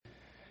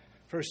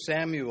1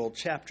 Samuel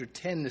chapter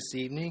 10 this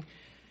evening.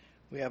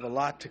 We have a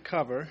lot to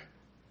cover,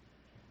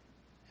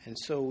 and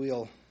so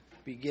we'll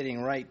be getting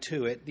right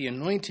to it. The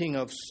anointing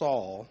of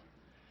Saul.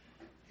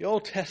 The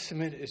Old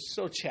Testament is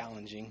so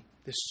challenging.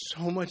 There's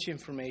so much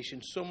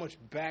information, so much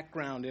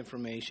background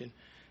information.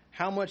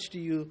 How much do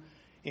you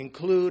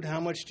include? How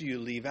much do you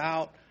leave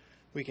out?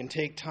 We can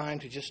take time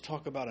to just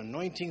talk about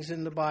anointings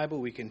in the Bible.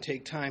 We can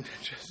take time to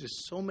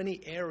there's so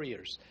many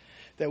areas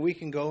that we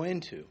can go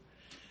into.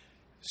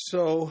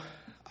 So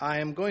I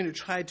am going to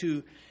try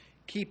to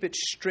keep it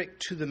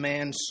strict to the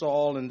man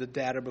Saul and the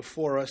data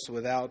before us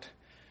without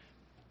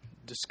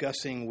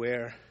discussing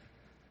where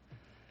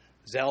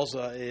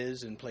Zelzah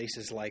is and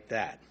places like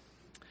that.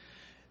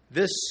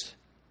 This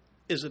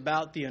is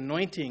about the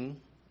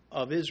anointing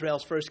of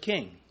Israel's first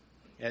king,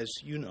 as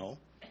you know.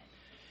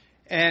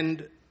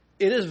 And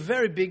it is a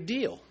very big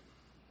deal.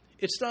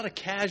 It's not a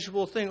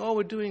casual thing. Oh,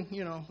 we're doing,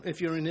 if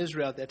you're in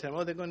Israel at that time,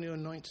 they're going to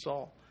anoint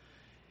Saul.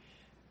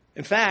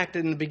 In fact,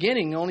 in the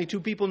beginning, only two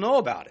people know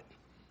about it.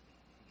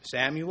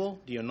 Samuel,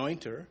 the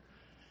anointer,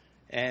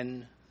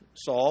 and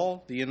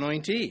Saul, the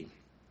anointee.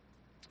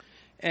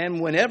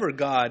 And whenever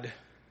God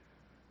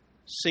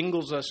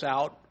singles us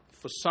out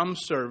for some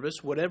service,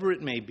 whatever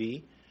it may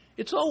be,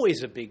 it's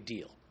always a big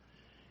deal.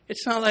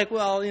 It's not like,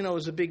 it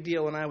was a big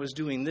deal when I was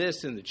doing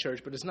this in the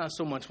church, but it's not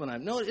so much when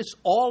I'm... No, it's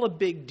all a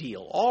big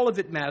deal. All of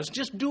it matters.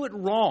 Just do it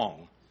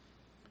wrong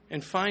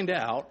and find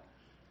out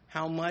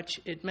how much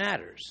it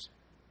matters.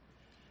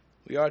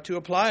 We are to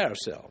apply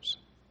ourselves.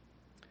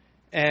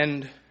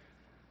 And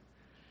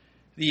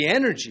the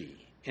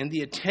energy and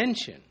the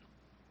attention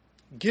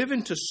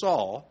given to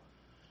Saul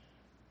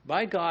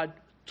by God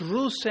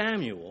through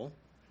Samuel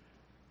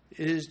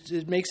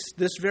it makes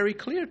this very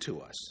clear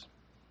to us.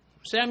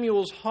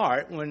 Samuel's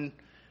heart, when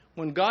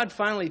God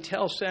finally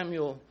tells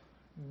Samuel,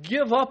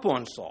 give up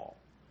on Saul,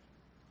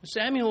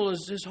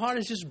 his heart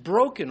is just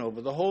broken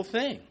over the whole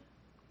thing.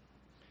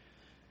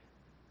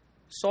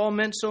 Saul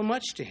meant so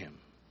much to him.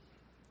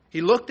 He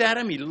looked at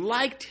him, he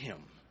liked him.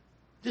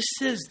 This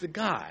is the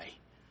guy.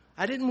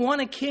 I didn't want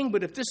a king,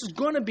 but if this is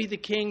going to be the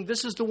king,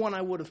 this is the one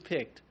I would have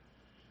picked.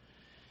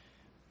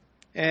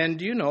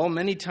 And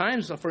many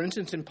times, for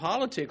instance, in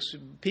politics,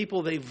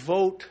 people, they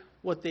vote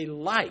what they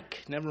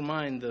like, never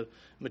mind the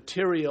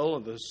material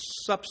or the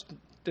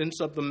substance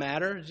of the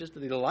matter. It's just that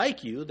they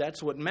like you.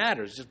 That's what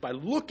matters, just by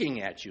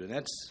looking at you. And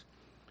that's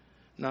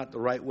not the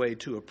right way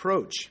to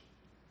approach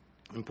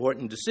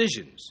important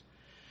decisions.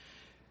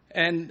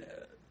 And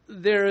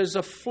there is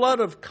a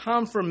flood of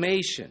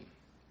confirmation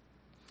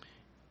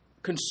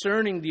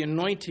concerning the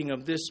anointing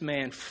of this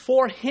man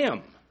for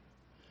him,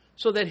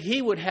 so that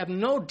he would have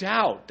no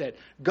doubt that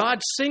God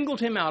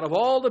singled him out of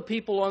all the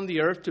people on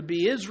the earth to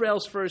be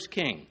Israel's first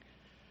king.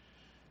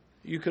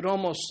 You could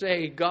almost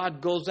say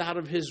God goes out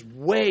of his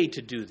way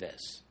to do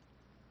this.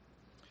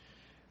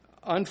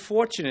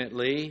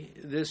 Unfortunately,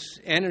 this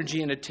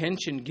energy and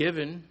attention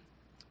given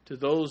to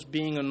those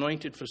being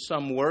anointed for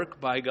some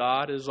work by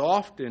God is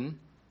often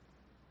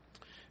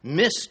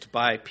missed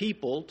by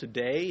people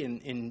today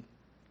in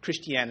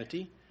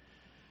Christianity.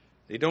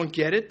 They don't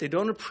get it. They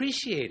don't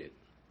appreciate it.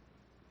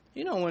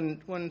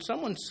 When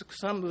someone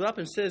sums up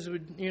and says,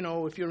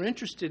 if you're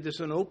interested, there's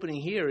an opening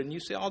here, and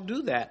you say, I'll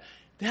do that.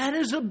 That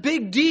is a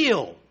big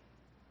deal.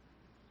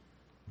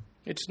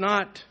 It's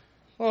not,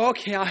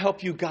 okay, I'll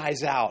help you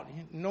guys out.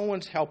 No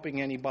one's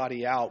helping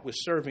anybody out. We're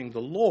serving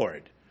the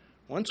Lord.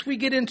 Once we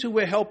get into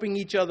we're helping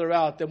each other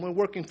out, then we're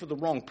working for the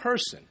wrong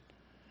person.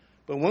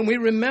 But when we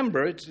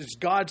remember it's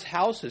God's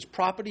house, his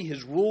property,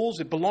 his rules,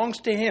 it belongs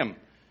to him.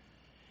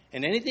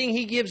 And anything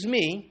he gives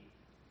me,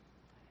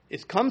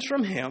 it comes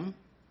from him.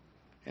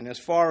 And as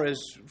far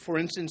as, for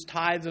instance,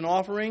 tithes and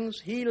offerings,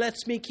 he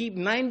lets me keep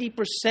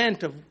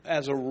 90%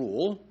 as a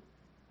rule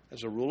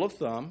of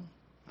thumb.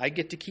 I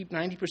get to keep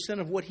 90%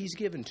 of what he's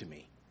given to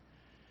me.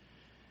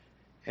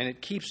 And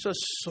it keeps us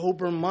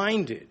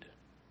sober-minded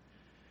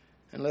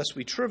unless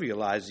we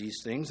trivialize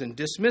these things and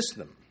dismiss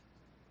them.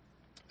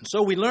 And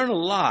so we learn a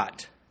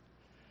lot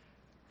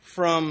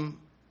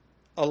from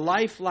a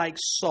life like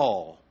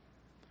Saul.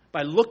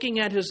 By looking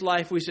at his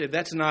life, we say,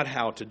 that's not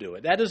how to do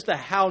it. That is the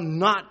how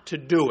not to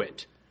do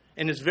it.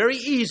 And it's very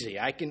easy.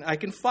 I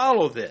can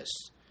follow this.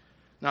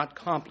 Not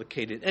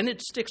complicated. And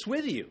it sticks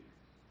with you.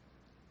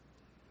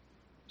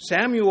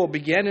 Samuel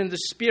began in the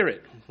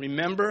Spirit.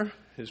 Remember,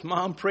 his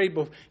mom prayed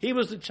before. He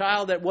was the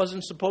child that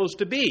wasn't supposed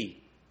to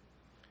be.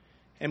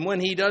 And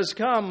when he does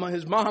come,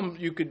 his mom,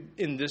 you could,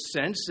 in this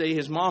sense, say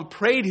his mom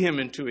prayed him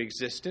into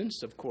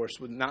existence. Of course,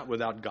 not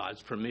without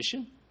God's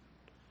permission.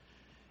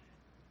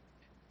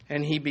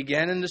 And he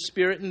began in the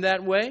Spirit in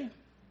that way.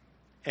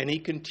 And he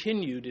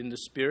continued in the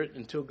Spirit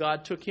until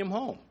God took him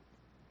home.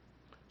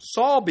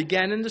 Saul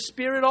began in the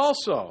Spirit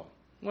also.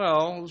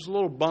 Well, it was a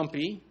little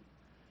bumpy,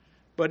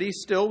 but he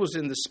still was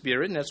in the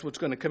Spirit, and that's what's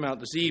going to come out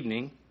this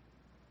evening.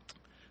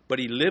 But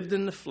he lived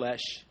in the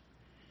flesh,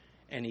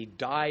 and he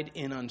died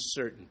in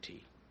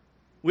uncertainty.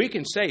 We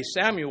can say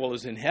Samuel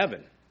is in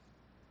heaven.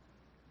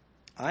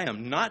 I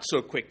am not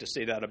so quick to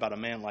say that about a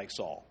man like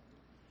Saul.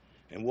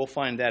 And we'll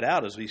find that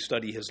out as we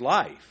study his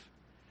life.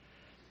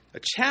 A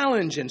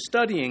challenge in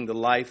studying the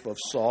life of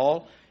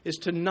Saul is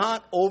to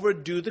not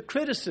overdo the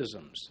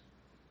criticisms.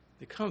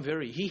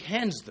 He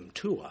hands them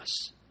to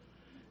us.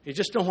 You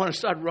just don't want to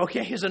start,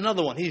 okay, here's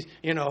another one. He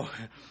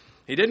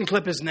didn't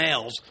clip his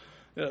nails,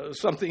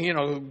 something,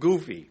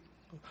 goofy.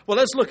 Well,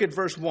 let's look at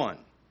verse 1.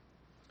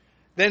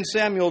 Then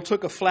Samuel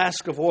took a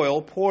flask of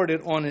oil, poured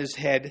it on his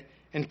head,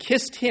 and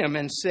kissed him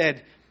and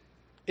said,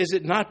 "Is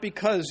it not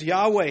because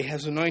Yahweh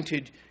has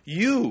anointed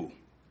you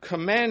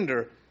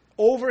commander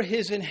over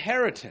his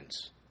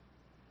inheritance?"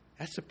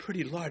 That's a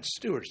pretty large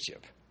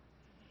stewardship.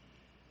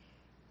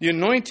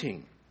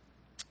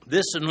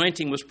 This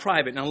anointing was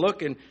private. Now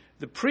look in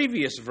the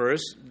previous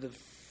verse, the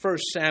 1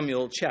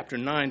 Samuel chapter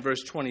 9,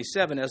 verse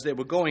 27, as they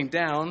were going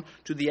down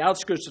to the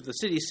outskirts of the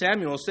city,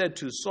 Samuel said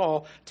to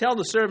Saul, "Tell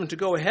the servant to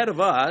go ahead of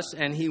us."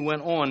 And he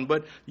went on,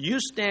 "But you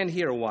stand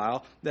here a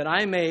while, that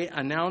I may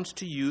announce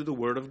to you the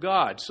word of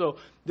God." So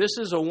this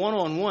is a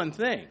one-on-one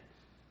thing.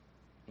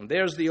 And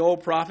there's the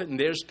old prophet, and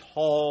there's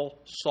tall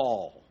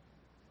Saul.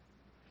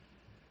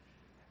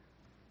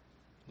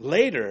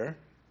 Later,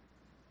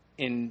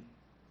 in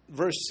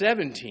verse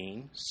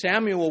 17,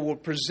 Samuel will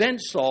present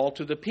Saul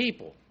to the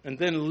people. And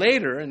then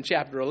later in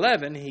chapter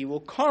 11, he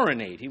will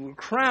coronate. He will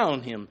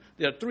crown him.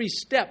 There are 3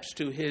 steps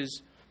to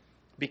his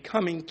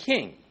becoming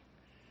king.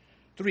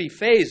 3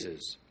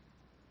 phases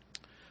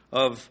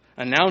of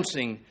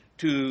announcing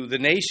to the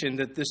nation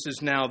that this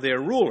is now their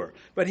ruler.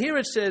 But here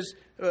it says,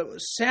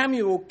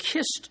 Samuel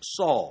kissed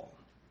Saul.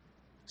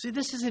 See,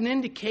 this is an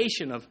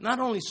indication of not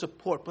only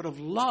support, but of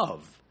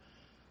love.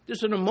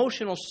 There's an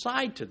emotional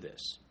side to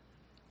this.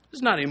 This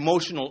is not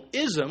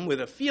emotionalism where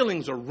the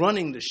feelings are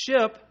running the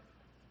ship,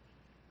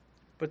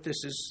 but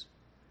this is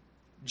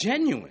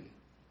genuine.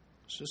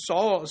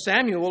 So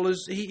Samuel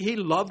he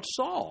loved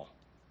Saul,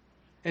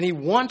 and he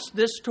wants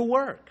this to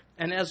work.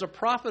 And as a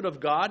prophet of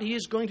God, he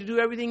is going to do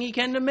everything he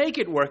can to make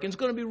it work. And it's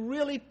going to be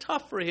really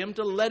tough for him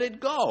to let it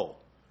go.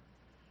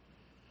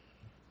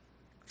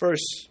 1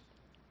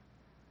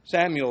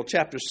 Samuel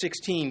chapter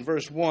 16,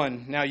 verse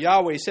 1. Now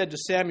Yahweh said to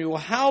Samuel,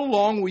 "How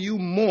long will you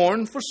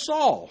mourn for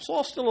Saul?"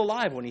 Saul's still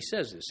alive when he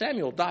says this.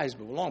 Samuel dies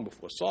long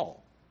before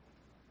Saul.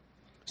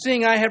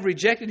 "Seeing I have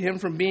rejected him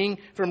from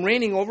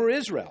reigning over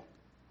Israel."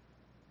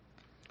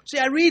 See,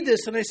 I read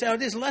this and I say,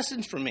 there's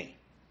lessons for me.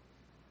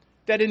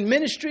 That in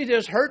ministry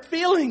there's hurt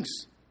feelings.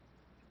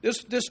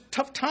 There's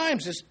tough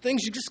times. There's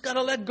things you just got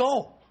to let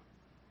go.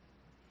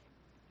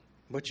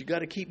 But you got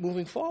to keep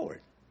moving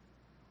forward.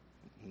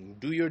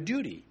 Do your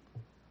duty.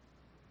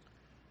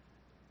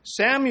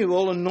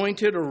 Samuel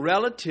anointed a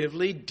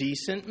relatively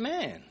decent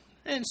man.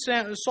 And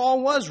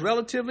Saul was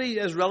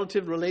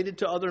related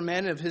to other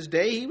men of his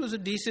day. He was a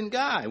decent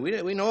guy.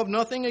 We know of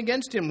nothing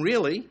against him,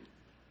 really.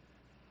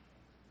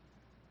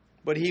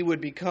 But he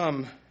would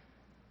become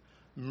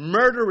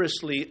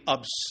murderously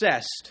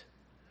obsessed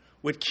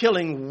with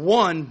killing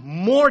one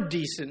more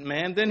decent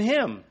man than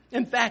him.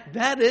 In fact,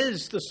 that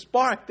is the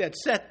spark that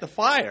set the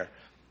fire,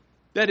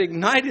 that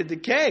ignited the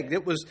keg.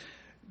 It was,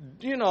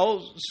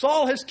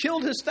 Saul has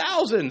killed his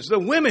thousands. The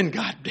women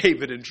got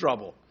David in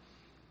trouble.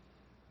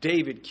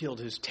 David killed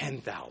his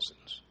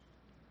 10,000s.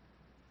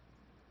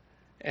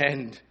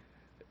 And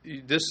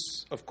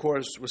this, of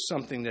course, was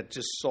something that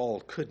just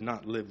Saul could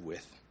not live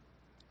with.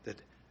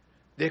 That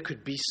there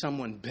could be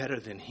someone better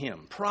than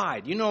him.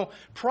 Pride.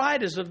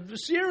 Pride is a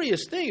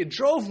serious thing. It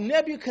drove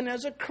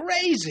Nebuchadnezzar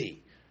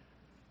crazy.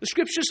 The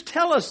scriptures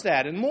tell us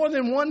that in more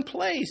than one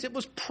place. It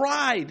was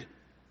pride.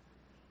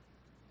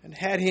 And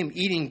had him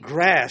eating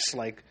grass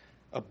like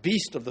a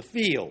beast of the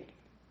field.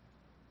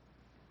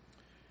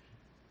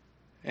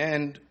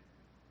 And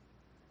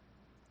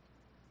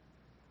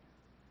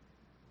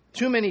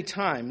too many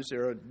times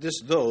there are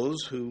just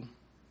those who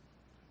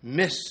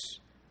miss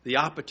the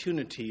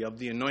opportunity of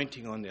the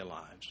anointing on their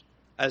lives,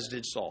 as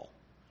did Saul.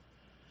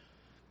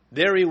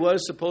 There he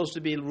was, supposed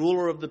to be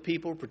ruler of the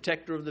people,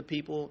 protector of the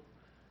people,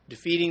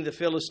 defeating the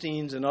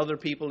Philistines and other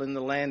people in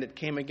the land that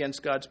came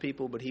against God's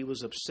people, but he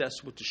was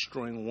obsessed with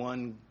destroying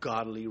one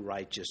godly,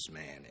 righteous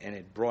man, and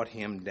it brought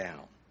him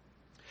down.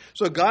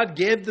 So God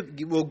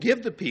will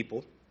give the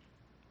people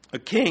a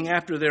king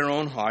after their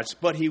own hearts,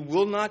 but he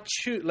will not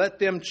let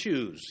them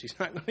choose. He's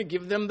not going to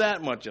give them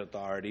that much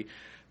authority.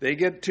 They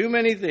get too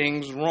many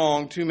things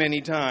wrong too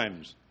many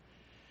times.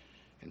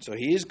 And so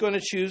he is going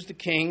to choose the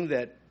king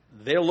that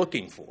they're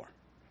looking for.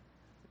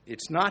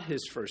 It's not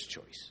his first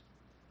choice.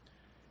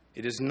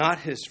 It is not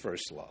his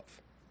first love.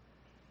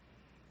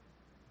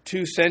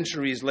 2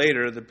 centuries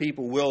later, the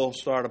people will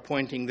start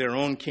appointing their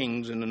own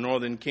kings in the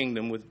northern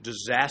kingdom with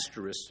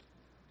disastrous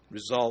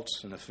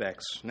results and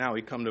effects. Now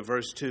we come to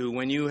verse 2.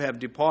 "When you have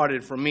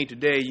departed from me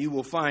today, you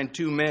will find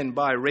 2 men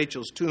by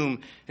Rachel's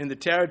tomb in the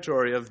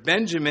territory of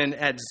Benjamin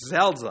at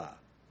Zelzah.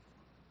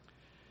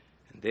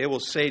 And they will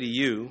say to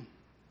you,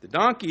 'The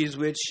donkeys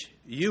which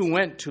you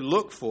went to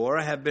look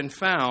for have been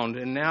found,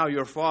 and now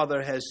your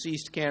father has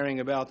ceased caring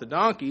about the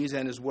donkeys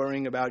and is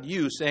worrying about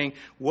you, saying,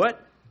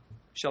 "What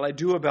shall I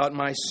do about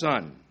my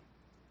son?"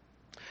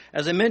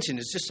 As I mentioned,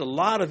 it's just a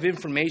lot of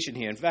information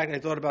here. In fact, I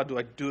thought about, do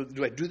I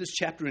do this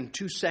chapter in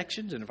 2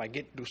 sections? And if I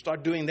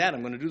start doing that,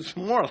 I'm going to do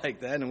some more like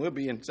that, and we'll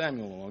be in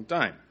Samuel a long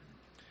time.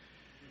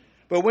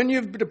 But when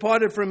you've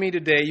departed from me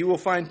today, you will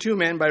find 2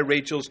 men by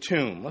Rachel's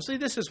tomb. Well, see,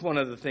 this is one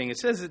of the things. It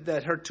says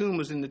that her tomb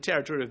was in the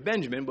territory of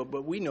Benjamin,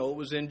 but we know it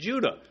was in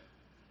Judah.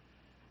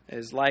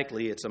 It's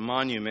likely it's a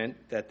monument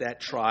that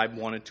tribe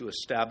wanted to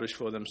establish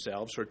for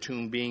themselves, her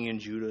tomb being in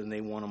Judah, and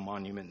they want a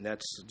monument. And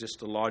that's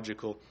just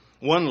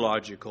one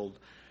logical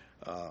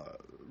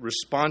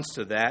response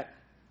to that.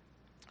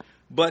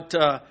 But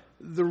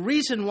the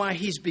reason why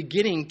he's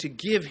beginning to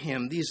give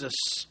him these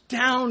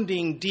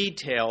astounding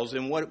details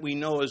in what we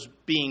know as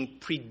being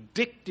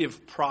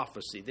predictive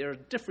prophecy. There are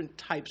different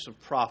types of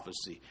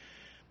prophecy.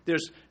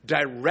 There's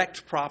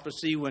direct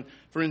prophecy when,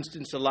 for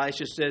instance,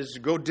 Elisha says,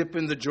 go dip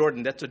in the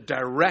Jordan. That's a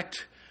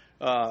direct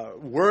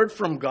word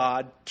from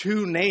God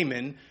to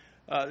Naaman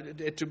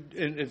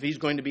if he's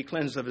going to be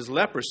cleansed of his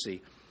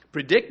leprosy.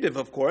 Predictive,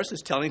 of course,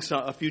 is telling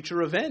a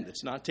future event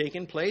that's not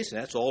taken place. And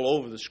that's all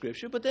over the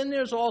Scripture. But then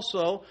there's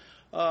also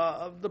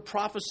the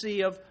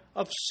prophecy of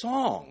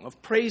song,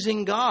 of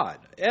praising God.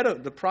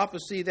 The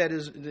prophecy that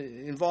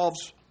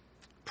involves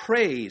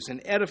praise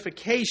and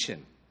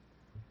edification.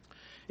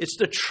 It's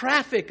the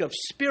traffic of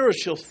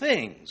spiritual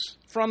things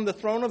from the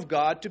throne of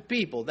God to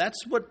people.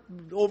 That's what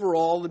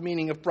overall the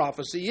meaning of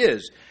prophecy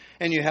is.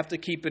 And you have to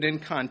keep it in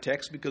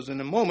context because in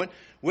a moment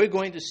we're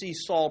going to see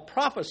Saul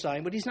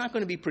prophesying, but he's not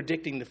going to be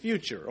predicting the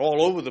future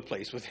all over the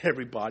place with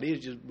everybody.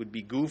 It just would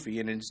be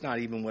goofy, and it's not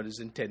even what is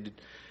intended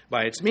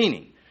by its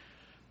meaning.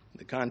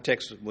 The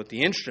context with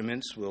the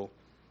instruments will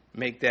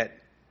make that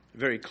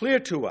very clear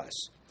to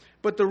us.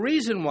 But the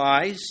reason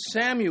why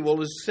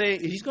Samuel is saying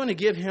he's going to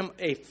give him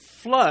a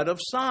flood of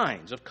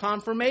signs, of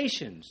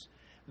confirmations,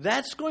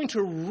 that's going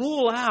to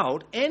rule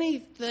out any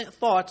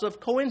thoughts of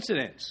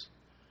coincidence.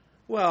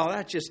 Well,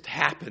 that just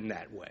happened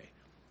that way.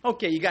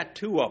 Okay, you got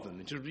 2 of them.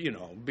 It's,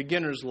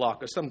 beginner's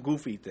luck or some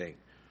goofy thing.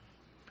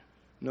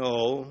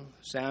 No,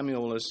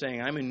 Samuel is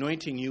saying, I'm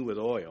anointing you with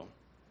oil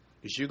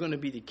because you're going to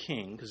be the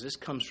king, because this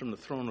comes from the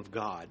throne of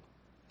God.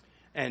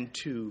 And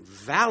to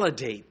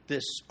validate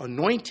this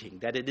anointing,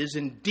 that it is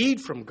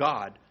indeed from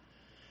God,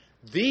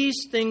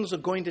 these things are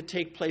going to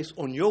take place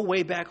on your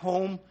way back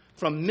home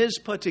from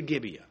Mizpah to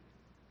Gibeah.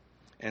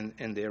 And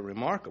they're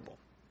remarkable.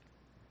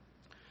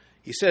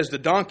 He says, the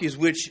donkeys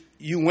which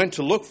you went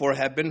to look for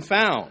have been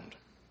found.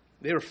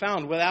 They were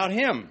found without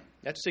him.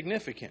 That's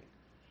significant.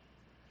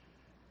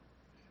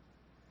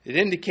 It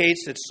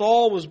indicates that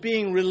Saul was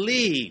being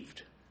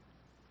relieved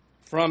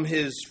from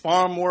his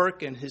farm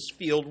work and his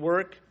field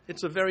work.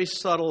 It's a very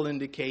subtle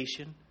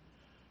indication.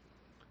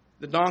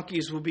 The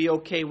donkeys will be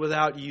okay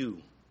without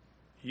you.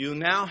 You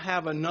now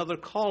have another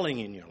calling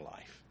in your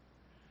life.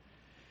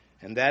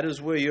 And that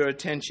is where your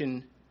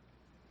attention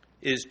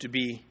is to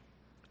be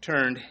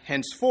turned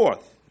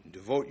henceforth.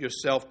 Devote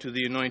yourself to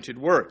the anointed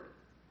work.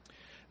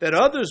 That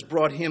others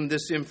brought him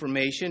this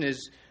information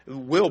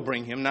will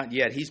bring him, not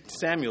yet.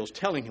 Samuel's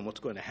telling him what's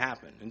going to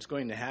happen. And it's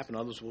going to happen.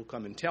 Others will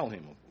come and tell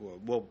him.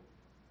 Well,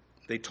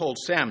 they told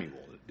Samuel.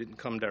 It didn't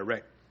come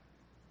direct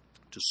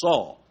to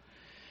Saul.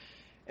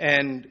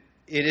 And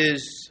it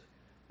is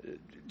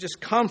just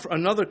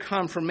another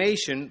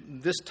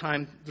confirmation, this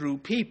time through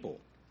people.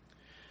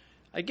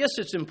 I guess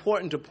it's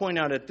important to point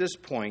out at this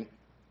point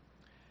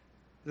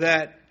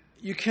that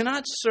you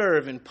cannot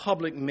serve in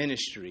public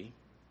ministry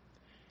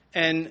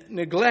and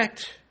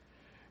neglect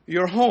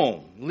your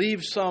home,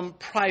 leave some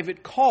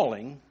private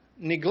calling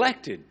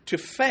neglected, to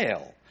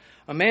fail.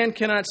 A man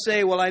cannot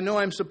say, well, I know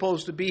I'm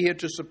supposed to be here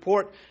to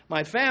support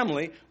my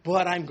family,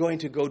 but I'm going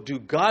to go do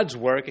God's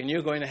work, and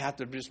you're going to have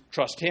to just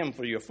trust him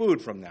for your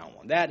food from now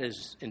on. That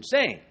is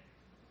insane.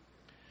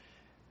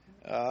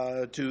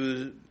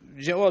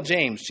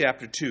 James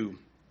chapter 2.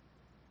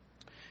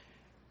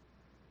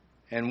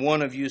 And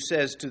one of you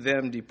says to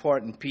them,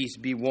 depart in peace,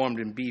 be warmed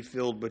and be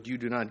filled, but you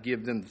do not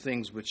give them the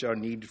things which are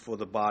needed for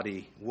the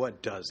body.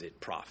 What does it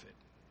profit?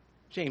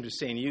 James is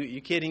saying, you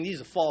kidding?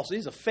 These are false.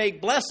 These are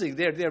fake blessings.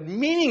 They're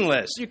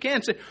meaningless. You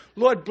can't say,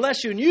 Lord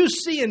bless you, and you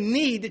see a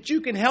need that you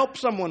can help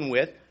someone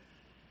with,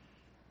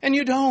 and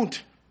you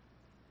don't.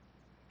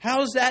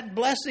 How is that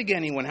blessing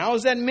anyone? How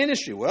is that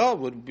ministry? Well, it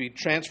would be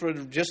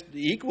transferred just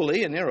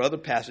equally, and there are other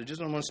passages.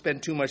 I don't want to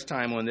spend too much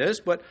time on this,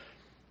 but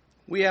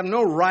we have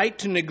no right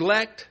to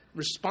neglect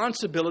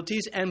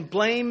responsibilities and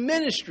blame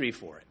ministry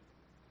for it.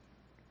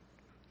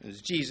 As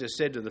Jesus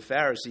said to the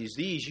Pharisees,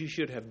 these you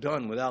should have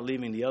done without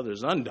leaving the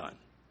others undone.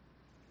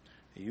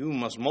 You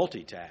must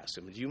multitask.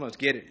 You must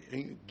get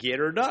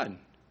her done.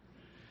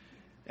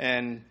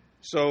 And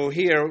so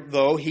here,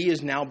 though, he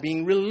is now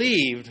being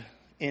relieved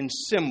in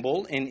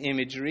symbol and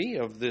imagery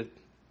of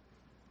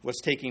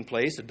what's taking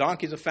place. The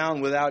donkeys are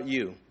found without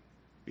you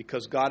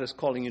because God is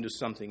calling you to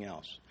something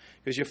else.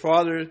 Because your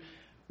father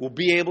will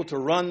be able to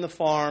run the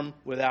farm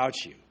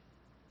without you.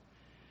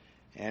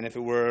 And if it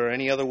were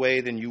any other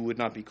way, then you would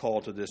not be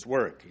called to this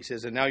work. He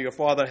says, and now your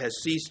father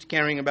has ceased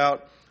caring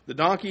about the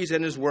donkeys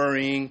and is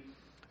worrying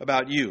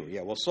about you.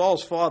 Yeah, well,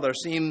 Saul's father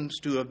seems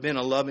to have been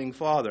a loving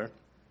father.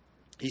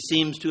 He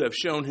seems to have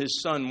shown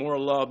his son more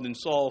love than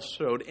Saul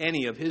showed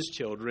any of his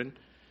children.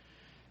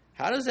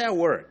 How does that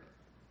work?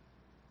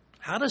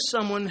 How does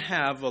someone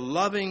have a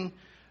loving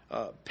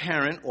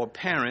parent or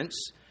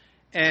parents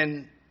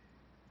and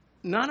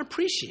not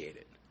appreciate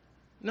it?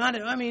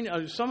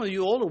 Some of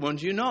you older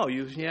ones,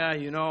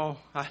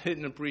 I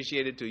didn't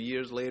appreciate it till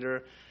years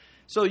later.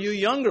 So you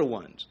younger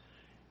ones,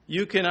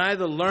 you can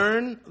either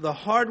learn the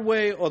hard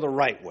way or the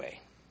right way.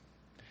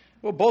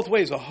 Well, both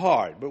ways are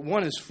hard, but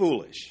one is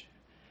foolish.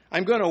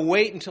 I'm going to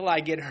wait until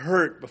I get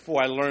hurt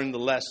before I learn the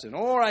lesson,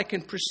 or I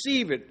can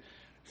perceive it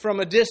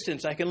from a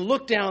distance. I can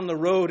look down the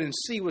road and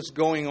see what's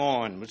going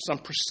on with some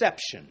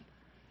perception.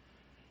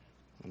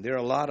 And there are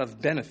a lot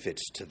of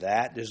benefits to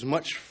that. There's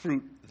much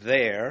fruit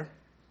there.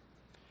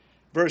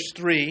 Verse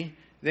 3,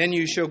 then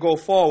you shall go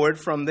forward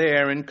from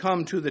there and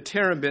come to the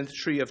terebinth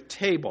tree of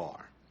Tabor.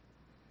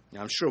 Now,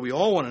 I'm sure we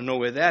all want to know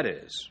where that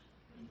is.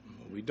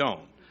 We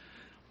don't.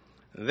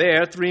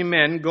 There, 3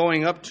 men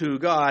going up to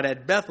God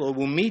at Bethel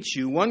will meet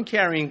you, one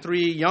carrying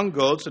 3 young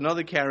goats,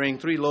 another carrying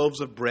 3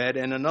 loaves of bread,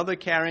 and another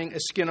carrying a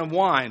skin of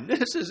wine.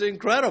 This is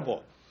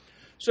incredible.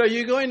 So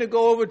you're going to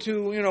go over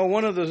to,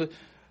 one of the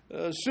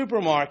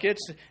supermarkets,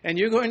 and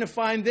you're going to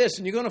find this,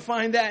 and you're going to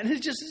find that, and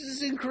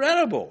it's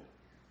incredible.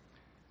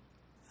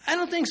 I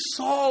don't think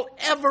Saul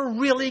ever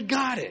really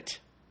got it.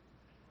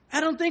 I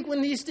don't think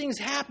when these things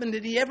happened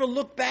did he ever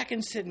look back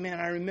and said,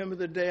 man, I remember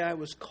the day I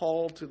was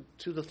called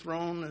to the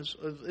throne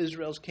of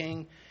Israel's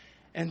king,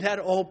 and that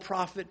old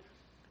prophet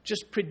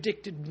just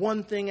predicted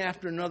one thing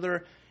after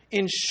another,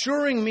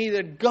 ensuring me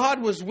that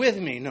God was with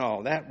me.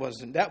 No, that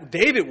wasn't.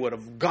 David would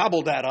have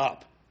gobbled that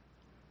up.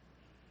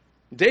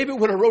 David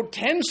would have wrote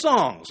 10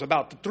 songs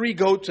about the 3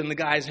 goats in the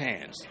guy's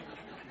hands.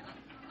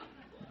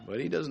 But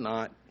he does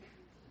not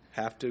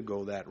have to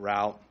go that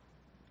route.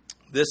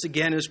 This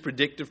again is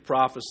predictive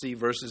prophecy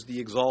versus the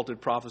exalted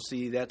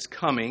prophecy that's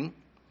coming.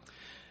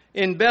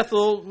 In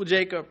Bethel,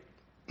 Jacob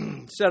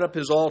set up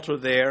his altar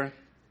there.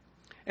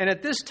 And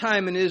at this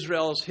time in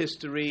Israel's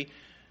history,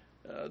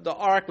 the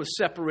ark was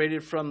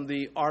separated from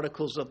the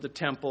articles of the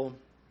temple.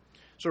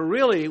 So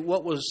really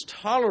what was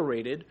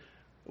tolerated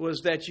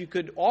was that you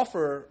could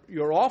offer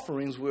your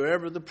offerings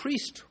wherever the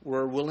priests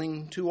were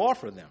willing to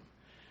offer them.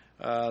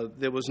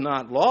 There was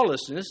not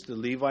lawlessness. The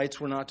Levites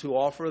were not to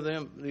offer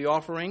them the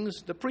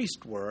offerings. The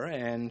priests were,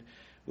 and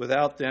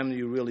without them,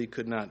 you really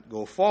could not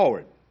go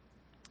forward.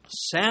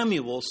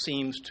 Samuel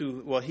seems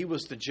to, he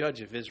was the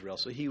judge of Israel,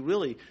 so he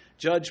really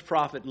judged,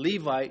 prophet,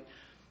 Levite.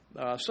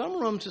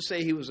 Some room to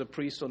say he was a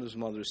priest on his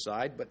mother's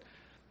side, but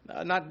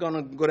not going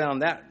to go down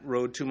that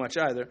road too much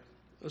either.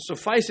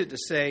 Suffice it to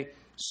say,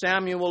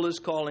 Samuel is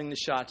calling the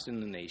shots in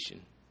the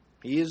nation.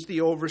 He is the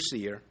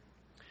overseer.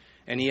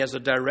 And he has a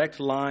direct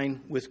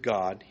line with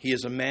God. He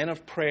is a man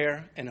of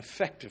prayer and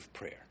effective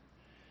prayer.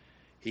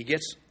 He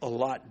gets a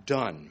lot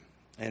done.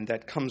 And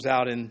that comes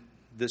out in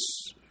this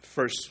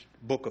first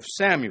book of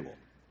Samuel.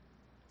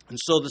 And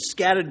so the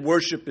scattered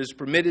worship is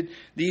permitted.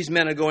 These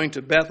men are going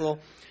to Bethel,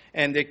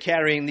 and they're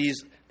carrying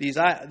these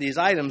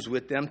items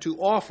with them to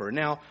offer.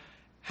 Now,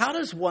 how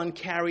does one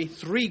carry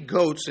 3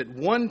 goats at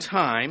one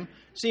time?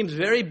 Seems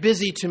very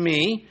busy to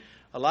me.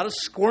 A lot of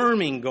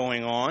squirming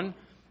going on.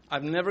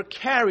 I've never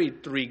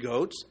carried 3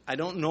 goats. I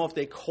don't know if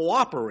they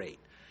cooperate.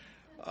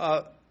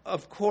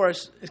 Of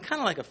course, it's kind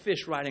of like a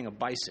fish riding a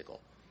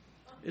bicycle.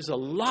 There's a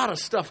lot of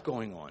stuff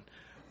going on.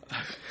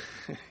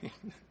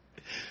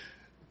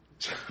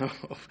 So,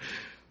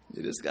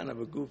 it is kind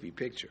of a goofy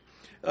picture.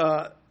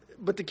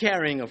 But the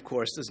carrying, of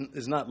course,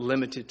 is not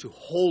limited to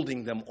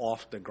holding them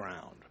off the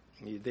ground.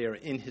 They're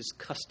in his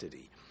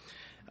custody.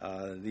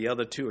 The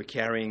other 2 are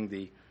carrying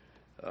the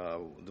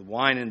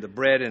wine and the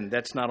bread, and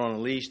that's not on a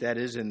leash. That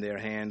is in their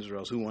hands, or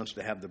else who wants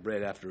to have the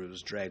bread after it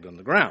was dragged on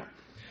the ground?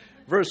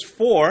 Verse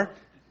 4,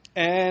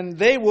 and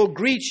they will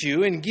greet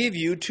you and give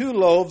you 2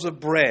 loaves of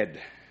bread,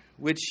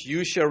 which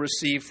you shall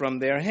receive from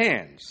their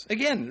hands.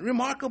 Again,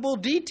 remarkable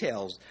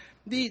details.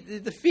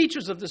 The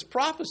features of this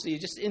prophecy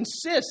just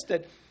insist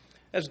that,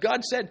 as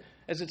God said,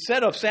 as it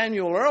said of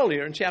Samuel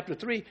earlier in chapter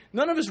 3,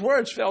 none of his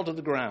words fell to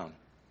the ground.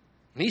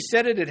 When he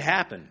said it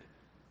happened.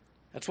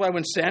 That's why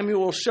when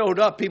Samuel showed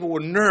up, people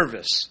were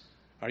nervous.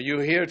 Are you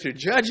here to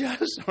judge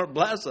us or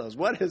bless us?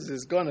 What is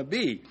this going to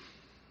be?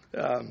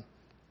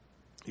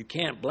 You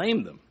can't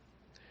blame them.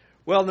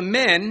 Well, the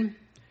men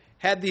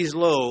had these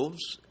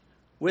loaves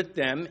with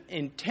them,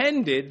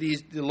 intended,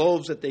 the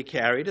loaves that they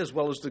carried, as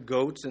well as the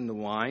goats and the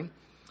wine,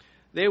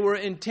 they were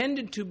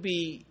intended to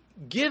be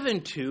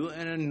given to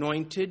an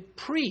anointed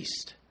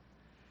priest.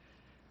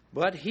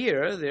 But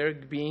here they're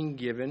being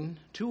given,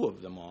 2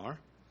 of them are,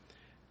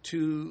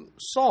 to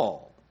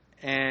Saul,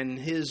 and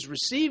his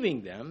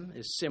receiving them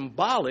is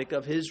symbolic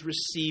of his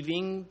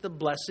receiving the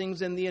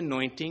blessings and the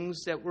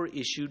anointings that were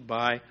issued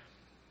by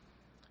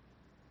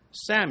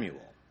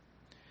Samuel.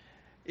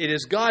 It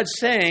is God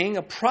saying,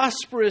 a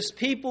prosperous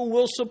people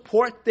will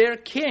support their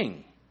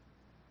king.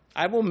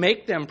 I will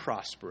make them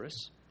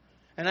prosperous,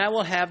 and I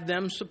will have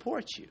them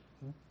support you.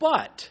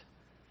 But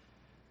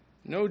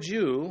No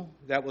Jew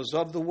that was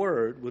of the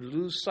word would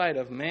lose sight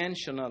of man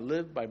shall not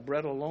live by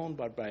bread alone,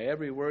 but by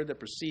every word that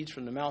proceeds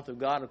from the mouth of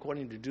God,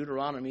 according to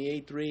Deuteronomy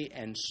 8:3.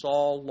 And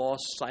Saul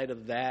lost sight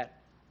of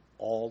that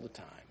all the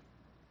time.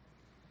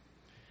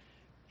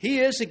 He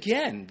is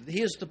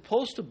the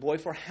poster boy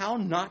for how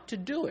not to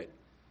do it.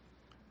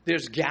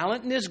 There's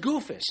Gallant and there's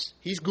Goofus.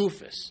 He's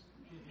Goofus.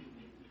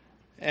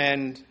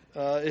 And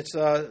it's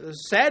a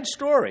sad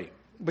story,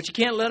 but you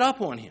can't let up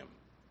on him.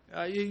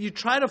 You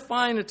try to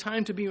find a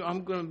time to be,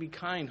 I'm going to be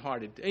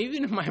kind-hearted.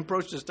 Even if my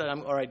approach is that,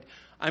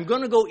 I'm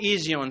going to go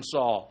easy on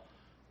Saul.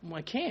 Well,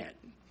 I can't.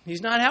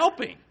 He's not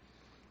helping.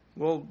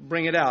 We'll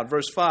bring it out.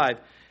 Verse 5.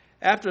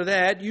 After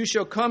that, you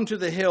shall come to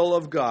the hill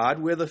of God,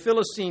 where the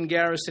Philistine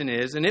garrison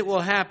is, and it will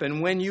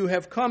happen when you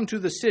have come to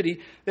the city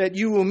that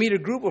you will meet a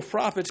group of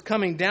prophets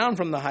coming down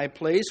from the high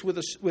place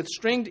with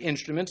stringed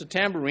instruments, a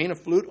tambourine, a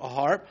flute, a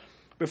harp,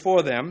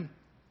 before them,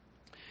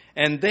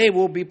 and they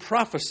will be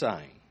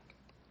prophesying.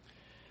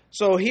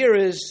 So here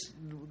is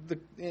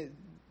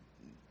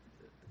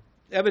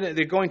evident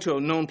they're going to a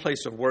known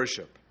place of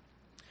worship.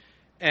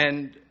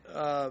 And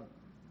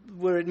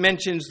where it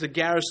mentions the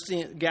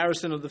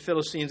garrison of the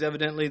Philistines,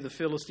 evidently the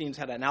Philistines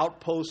had an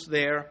outpost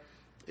there.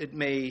 It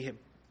may have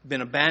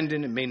been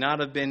abandoned, it may not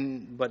have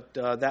been, but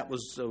that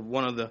was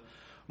one of the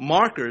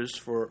markers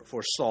for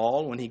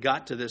Saul. When he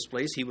got to this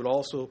place, he would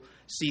also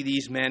see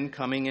these men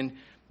coming, and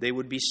they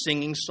would be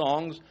singing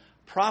songs,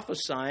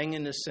 prophesying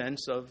in the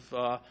sense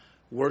of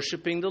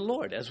worshiping the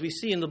Lord. As we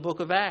see in the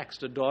book of Acts,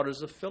 the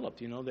daughters of Philip,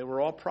 they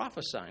were all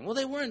prophesying. Well,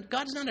 they weren't.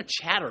 God's not a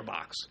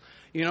chatterbox.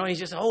 He's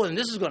just, and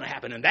this is going to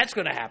happen, and that's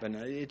going to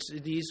happen.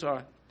 These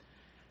are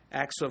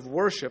acts of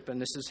worship,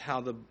 and this is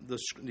how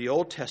the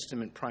Old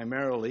Testament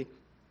primarily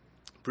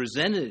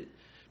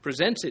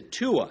presents it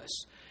to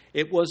us.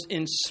 It was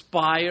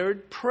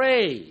inspired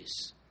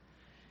praise.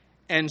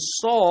 And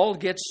Saul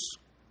gets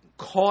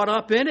caught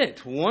up in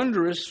it,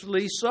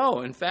 wondrously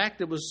so. In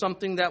fact, it was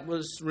something that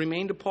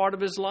remained a part of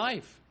his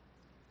life.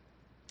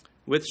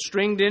 With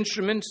stringed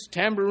instruments,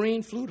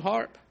 tambourine, flute,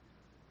 harp.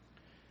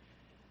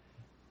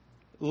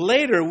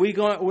 Later,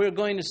 we're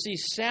going to see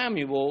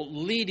Samuel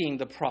leading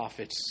the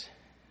prophets.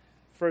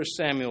 1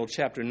 Samuel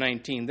chapter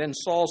 19. Then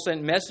Saul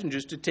sent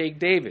messengers to take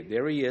David.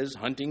 There he is,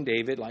 hunting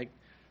David like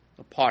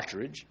a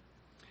partridge.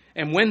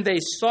 And when they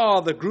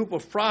saw the group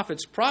of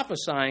prophets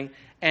prophesying,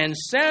 and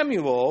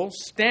Samuel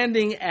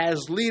standing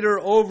as leader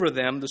over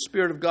them, the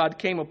Spirit of God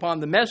came upon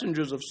the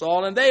messengers of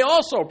Saul, and they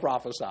also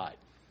prophesied.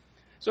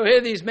 So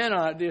here these men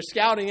they're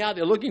scouting out,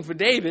 they're looking for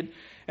David,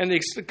 and they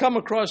come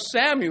across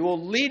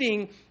Samuel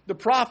leading the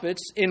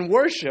prophets in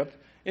worship,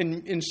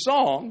 in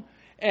song,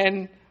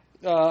 and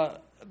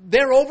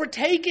they're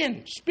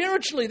overtaken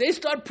spiritually. They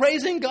start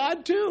praising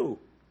God too.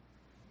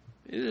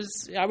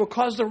 I will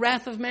cause the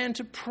wrath of man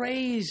to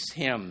praise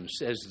him,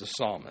 says the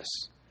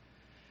psalmist.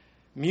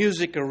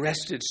 Music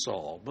arrested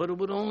Saul, but it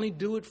would only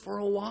do it for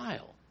a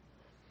while.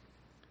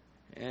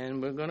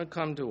 And we're going to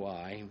come to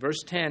why.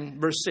 Verse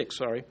 6.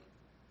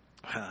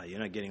 You're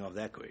not getting off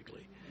that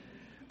quickly.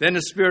 Then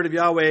the Spirit of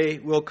Yahweh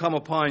will come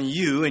upon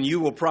you, and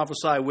you will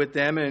prophesy with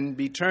them and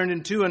be turned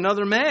into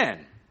another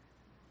man.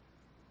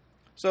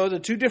 So the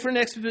two different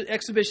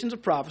exhibitions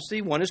of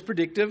prophecy, one is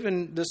predictive,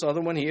 and this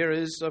other one here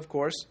is, of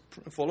course,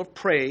 full of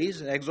praise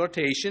and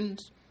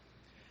exhortations.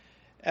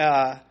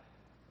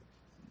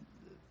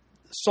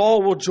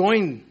 Saul will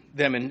join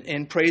them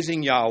in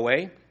praising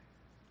Yahweh,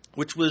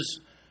 which was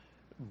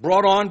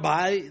brought on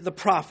by the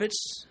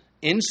prophets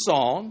in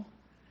song.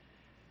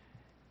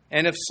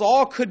 And if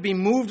Saul could be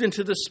moved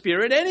into the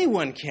Spirit,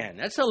 anyone can.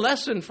 That's a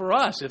lesson for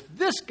us. If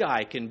this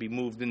guy can be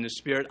moved in the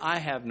Spirit, I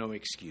have no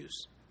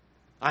excuse.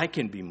 I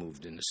can be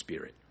moved in the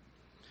Spirit.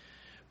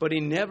 But he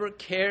never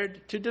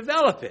cared to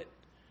develop it.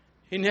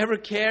 He never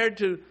cared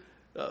to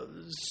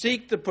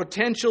seek the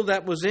potential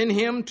that was in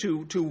him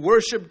to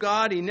worship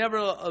God. He never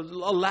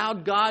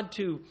allowed God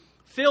to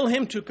fill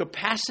him to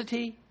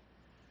capacity,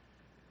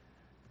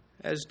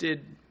 as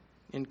did,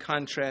 in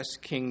contrast,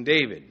 King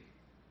David.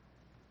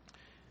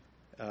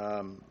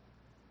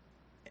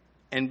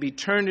 And be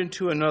turned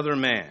into another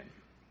man.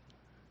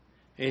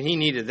 And he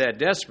needed that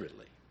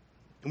desperately.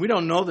 And we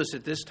don't know this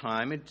at this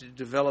time. It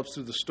develops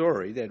through the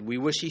story that we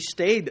wish he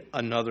stayed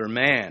another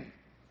man.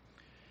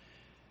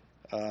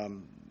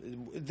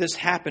 This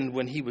happened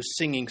when he was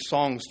singing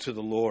songs to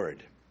the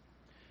Lord.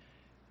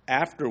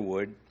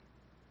 Afterwards,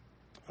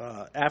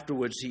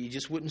 he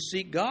just wouldn't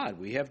seek God.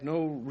 We have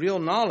no real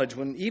knowledge.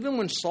 Even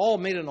when Saul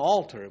made an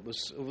altar, it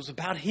was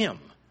about him.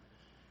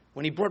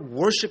 When he brought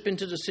worship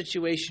into the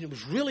situation, it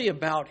was really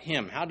about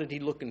him. How did he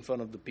look in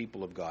front of the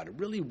people of God? It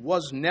really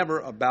was never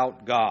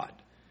about God.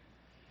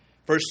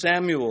 1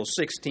 Samuel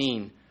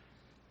 16,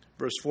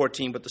 verse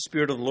 14, but the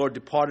Spirit of the Lord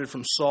departed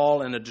from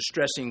Saul, and a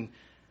distressing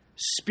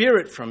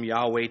spirit from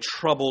Yahweh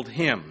troubled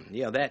him.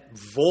 Yeah, that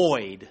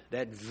void,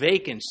 that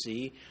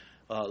vacancy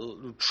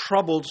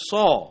troubled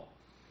Saul.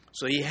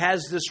 So he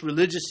has this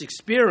religious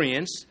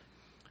experience,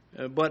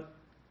 but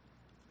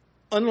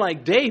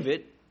unlike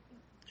David,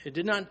 It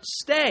did not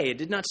stay. It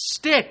did not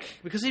stick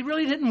because he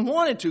really didn't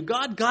want it to.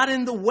 God got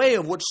in the way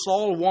of what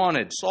Saul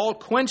wanted. Saul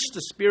quenched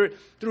the Spirit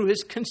through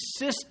his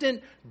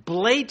consistent,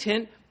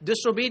 blatant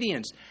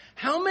disobedience.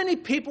 How many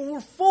people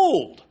were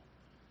fooled?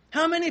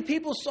 How many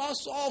people saw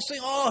Saul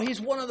saying, oh, he's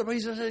one of the,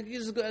 he's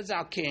as good as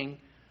our king.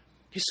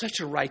 He's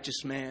such a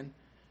righteous man.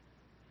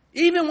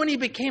 Even when he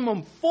became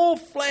a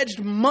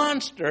full-fledged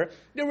monster,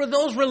 there were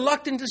those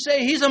reluctant to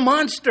say he's a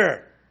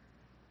monster.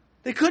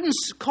 They couldn't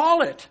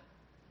call it.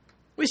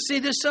 We see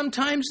this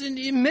sometimes in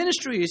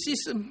ministry. You see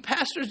some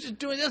pastors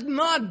doing this.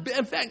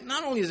 In fact,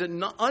 not only is it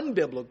not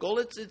unbiblical,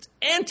 it's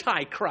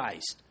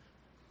anti-Christ.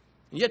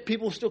 And yet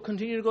people still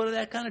continue to go to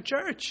that kind of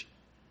church.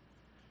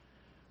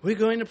 We're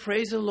going to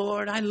praise the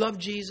Lord. I love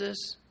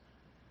Jesus.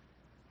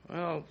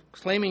 Well,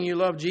 claiming you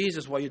love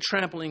Jesus while you're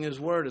trampling his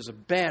word is a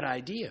bad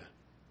idea.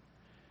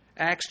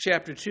 Acts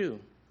chapter 2.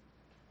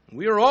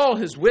 We are all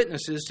his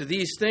witnesses to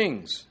these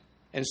things.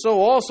 And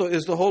so also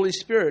is the Holy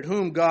Spirit,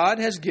 whom God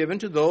has given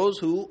to those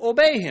who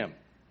obey him.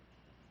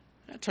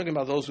 I'm not talking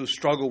about those who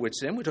struggle with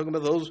sin. We're talking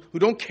about those who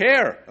don't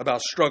care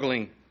about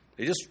struggling.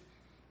 They just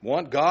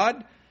want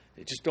God.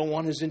 They just don't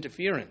want his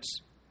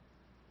interference.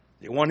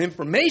 They want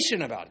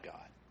information about God.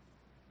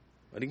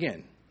 But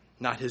again,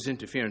 not his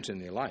interference in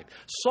their life.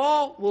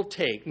 Saul will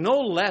take no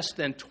less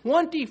than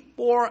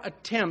 24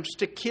 attempts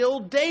to kill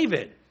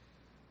David.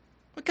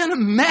 What kind of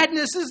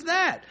madness is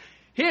that?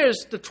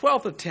 Here's the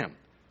 12th attempt,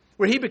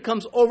 where he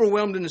becomes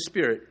overwhelmed in the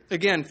Spirit.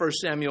 Again, 1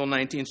 Samuel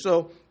 19.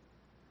 So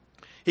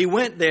he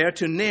went there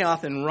to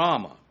Naioth in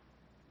Ramah.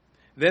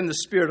 Then the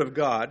Spirit of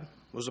God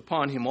was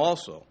upon him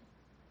also.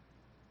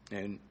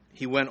 And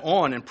he went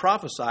on and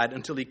prophesied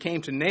until he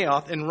came to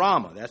Naioth in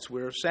Ramah. That's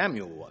where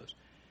Samuel was.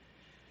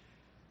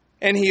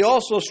 And he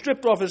also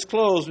stripped off his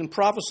clothes and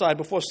prophesied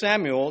before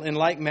Samuel in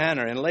like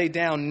manner, and lay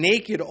down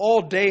naked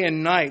all day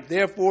and night.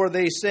 Therefore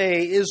they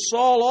say, is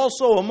Saul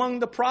also among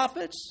the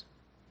prophets?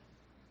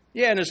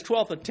 Yeah, in his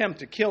 12th attempt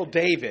to kill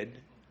David,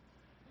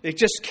 they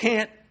just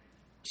can't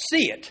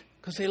see it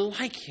because they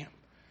like him.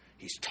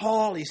 He's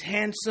tall, he's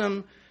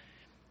handsome,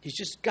 he's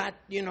just got,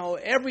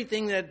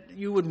 everything that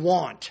you would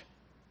want.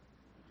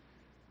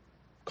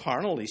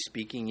 Carnally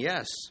speaking,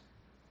 yes.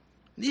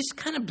 These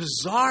kind of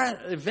bizarre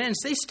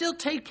events, they still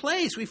take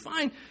place. We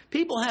find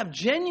people have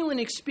genuine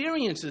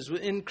experiences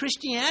in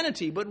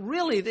Christianity, but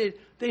really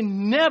they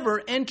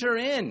never enter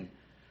in.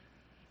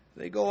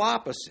 They go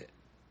opposite.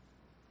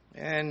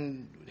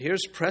 And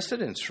here's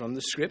precedence from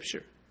the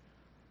Scripture.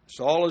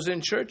 Saul is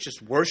in church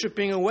just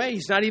worshiping away.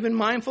 He's not even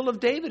mindful of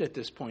David at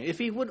this point. If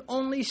he would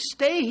only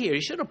stay here,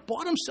 he should have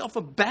bought himself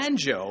a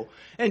banjo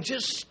and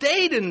just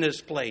stayed in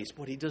this place,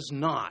 but he does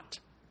not.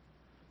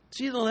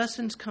 See the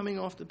lessons coming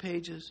off the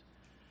pages?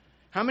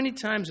 How many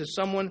times has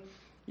someone,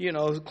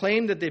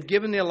 claimed that they've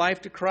given their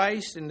life to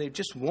Christ and they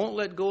just won't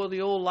let go of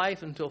the old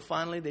life until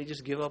finally they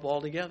just give up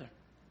altogether?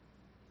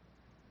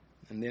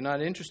 And they're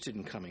not interested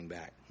in coming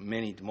back.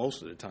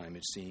 Most of the time,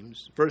 it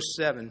seems. Verse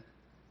 7,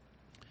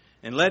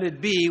 and let it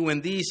be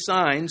when these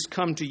signs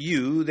come to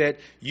you that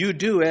you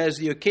do as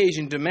the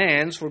occasion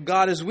demands, for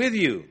God is with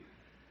you.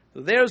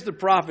 So there's the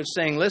prophet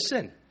saying,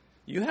 listen,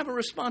 you have a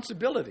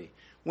responsibility.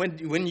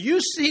 When you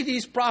see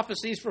these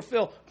prophecies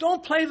fulfilled,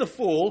 don't play the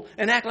fool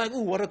and act like,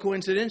 ooh, what a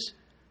coincidence.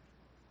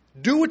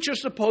 Do what you're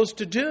supposed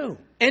to do.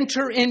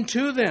 Enter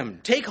into them.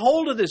 Take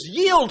hold of this.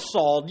 Yield,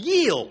 Saul,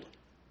 yield.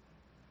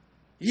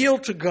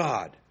 Yield to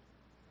God.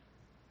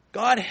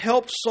 God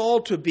helped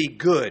Saul to be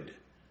good,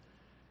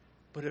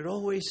 but it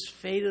always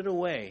faded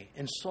away,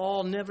 and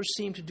Saul never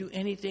seemed to do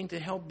anything to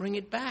help bring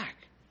it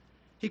back.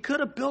 He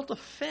could have built a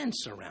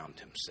fence around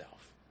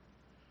himself.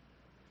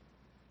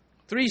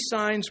 3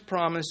 signs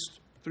promised,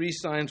 3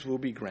 signs will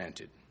be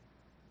granted.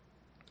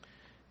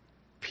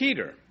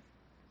 Peter,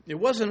 it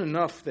wasn't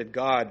enough that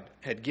God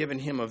had given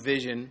him a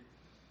vision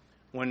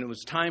when it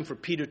was time for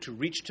Peter to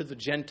reach to the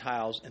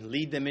Gentiles and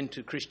lead them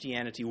into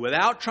Christianity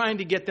without trying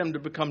to get them to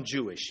become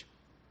Jewish.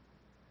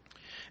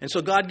 And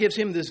so God gives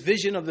him this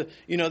vision of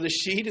the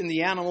sheet and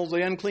the animals, the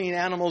unclean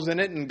animals in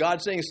it, and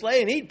God saying,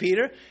 slay and eat,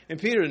 Peter. And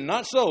Peter,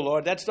 not so,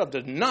 Lord, that stuff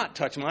does not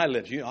touch my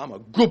lips. I'm a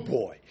good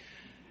boy.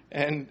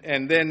 And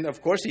then,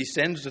 of course, he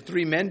sends the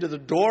 3 men to the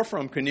door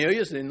from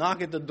Cornelius. They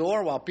knock at the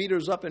door while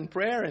Peter's up in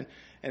prayer.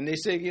 And they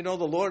say, the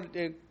Lord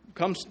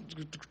comes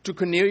to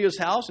Cornelius'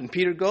 house. And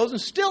Peter goes.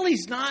 And still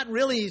he's not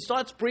really. He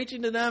starts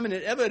preaching to them. And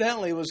it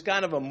evidently was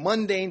kind of a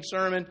mundane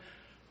sermon,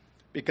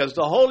 because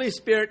the Holy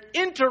Spirit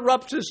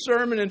interrupts his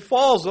sermon and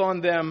falls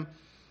on them.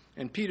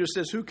 And Peter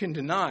says, who can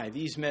deny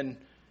these men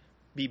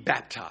be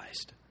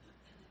baptized?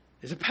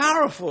 There's a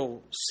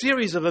powerful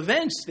series of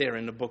events there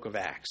in the book of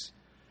Acts.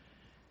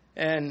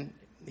 And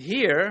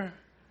here,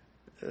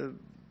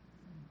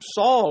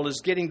 Saul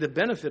is getting the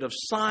benefit of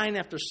sign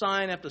after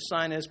sign after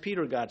sign as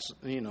Peter got,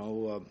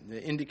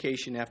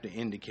 indication after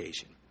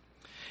indication.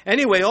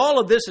 Anyway, all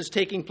of this is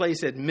taking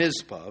place at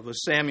Mizpah, where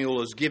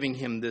Samuel is giving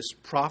him this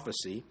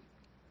prophecy.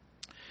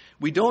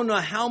 We don't know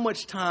how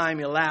much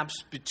time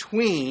elapsed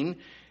between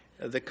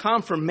the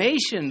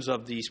confirmations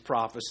of these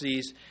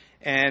prophecies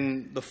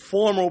and the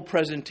formal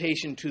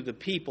presentation to the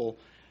people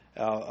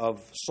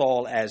of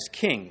Saul as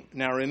king.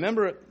 Now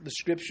remember, the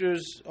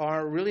scriptures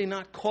are really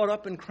not caught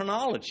up in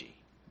chronology.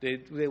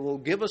 They will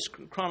give us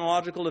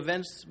chronological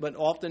events, but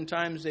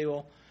oftentimes they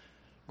will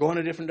go in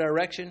a different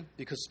direction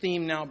because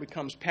theme now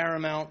becomes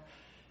paramount,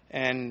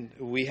 and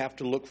we have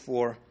to look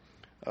for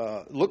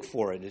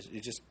it.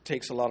 It just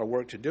takes a lot of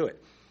work to do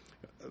it.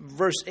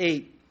 Verse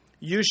 8,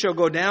 you shall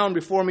go down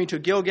before me to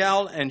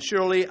Gilgal, and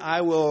surely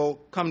I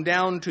will come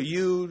down to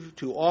you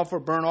to offer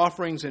burnt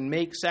offerings and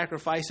make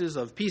sacrifices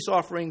of peace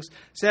offerings.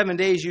 7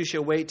 days you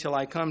shall wait till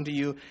I come to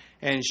you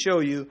and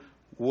show you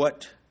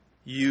what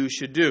you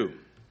should do.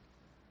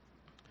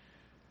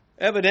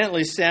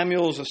 Evidently,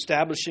 Samuel is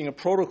establishing a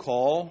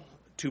protocol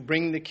to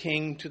bring the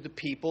king to the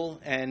people,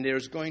 and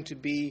there's going to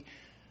be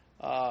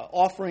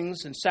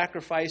offerings and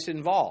sacrifice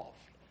involved.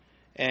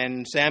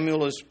 And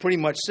Samuel is pretty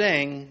much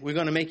saying, we're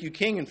going to make you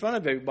king in front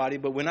of everybody,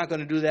 but we're not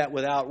going to do that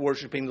without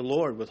worshiping the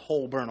Lord with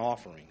whole burnt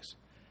offerings.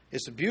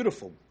 It's a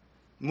beautiful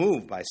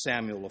move by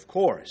Samuel, of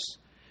course.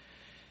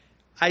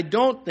 I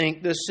don't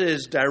think this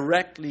is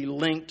directly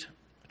linked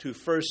to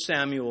 1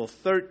 Samuel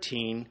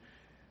 13,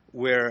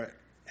 where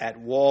at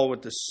war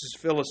with the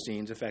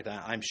Philistines. In fact,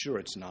 I'm sure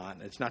it's not.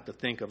 It's not to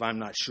think of I'm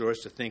not sure.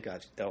 It's to think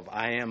of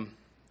I am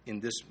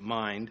in this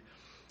mind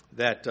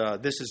that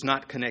this is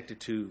not connected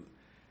to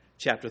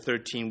chapter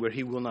 13, where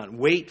he will not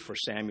wait for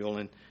Samuel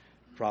and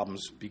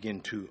problems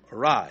begin to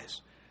arise.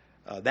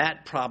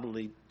 That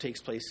probably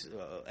takes place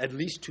at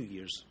least 2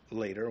 years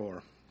later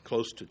or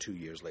close to 2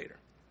 years later.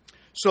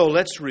 So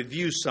let's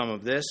review some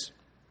of this.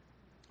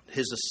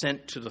 His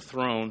ascent to the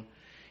throne.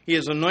 He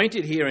is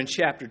anointed here in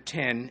chapter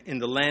 10 in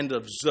the land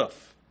of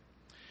Zuph.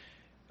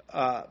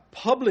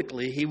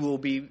 Publicly, he will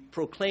be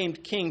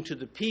proclaimed king to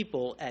the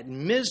people at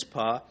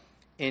Mizpah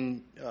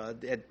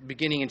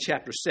beginning in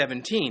chapter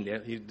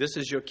 17. This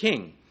is your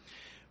king.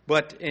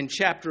 But in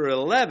chapter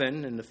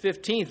 11, in the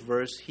 15th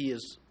verse, he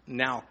is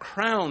now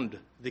crowned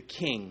the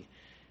king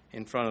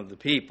in front of the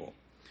people.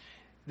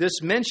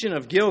 This mention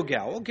of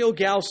Gilgal,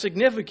 Gilgal is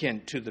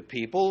significant to the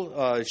people.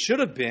 It should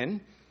have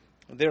been.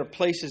 There are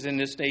places in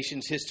this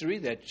nation's history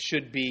that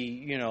should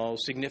be,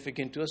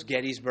 significant to us.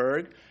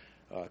 Gettysburg,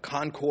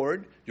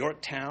 Concord,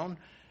 Yorktown.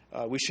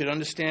 We should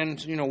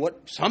understand,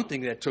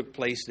 something that took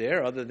place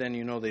there other than,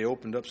 they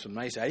opened up some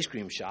nice ice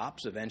cream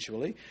shops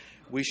eventually.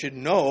 We should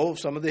know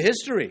some of the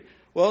history.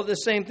 Well, the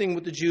same thing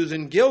with the Jews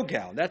in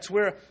Gilgal. That's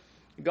where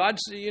God,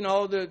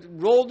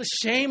 rolled the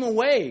shame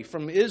away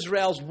from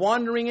Israel's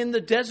wandering in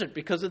the desert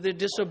because of their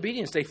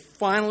disobedience. They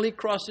finally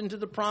crossed into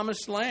the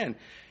promised land.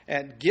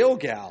 At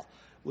Gilgal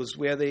was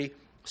where they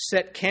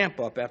set camp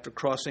up after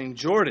crossing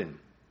Jordan.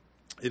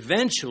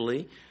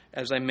 Eventually,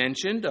 as I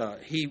mentioned,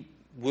 he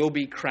will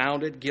be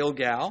crowned at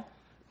Gilgal,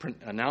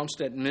 announced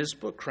at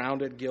Mizpah,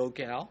 crowned at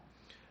Gilgal.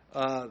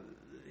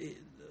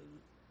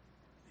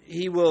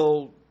 He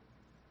will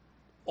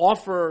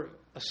offer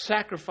a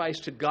sacrifice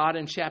to God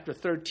in chapter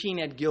 13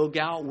 at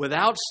Gilgal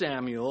without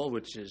Samuel,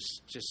 which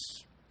is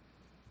just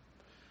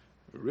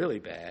really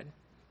bad.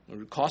 It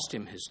would cost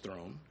him his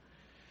throne.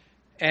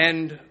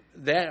 And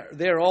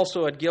there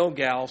also at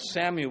Gilgal,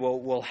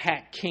 Samuel will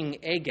hack King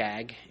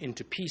Agag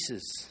into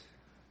pieces,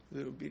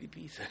 little bitty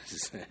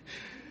pieces.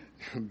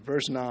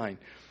 Verse 9.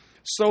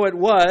 So it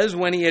was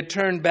when he had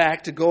turned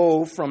back to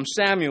go from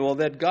Samuel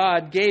that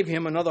God gave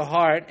him another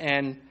heart,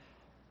 and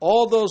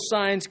all those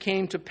signs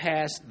came to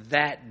pass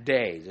that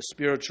day. The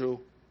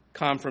spiritual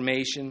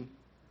confirmation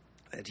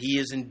that he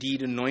is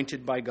indeed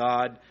anointed by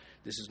God.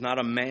 This is not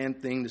a man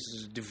thing. This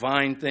is a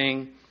divine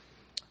thing.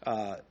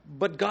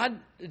 But God,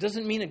 it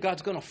doesn't mean that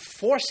God's going to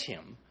force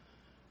him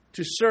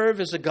to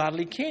serve as a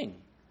godly king.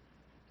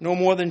 No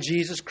more than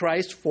Jesus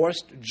Christ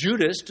forced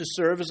Judas to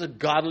serve as a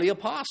godly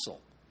apostle.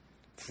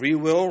 Free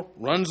will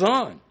runs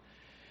on.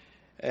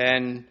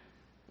 And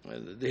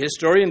the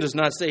historian does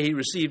not say he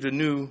received a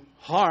new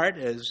heart,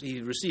 as he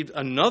received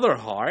another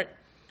heart.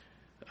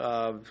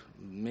 I'm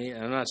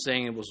not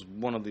saying it was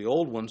one of the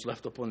old ones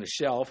left up on the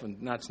shelf,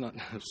 and that's not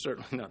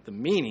certainly not the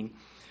meaning.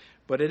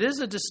 But it is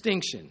a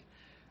distinction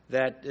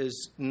that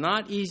is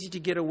not easy to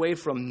get away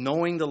from,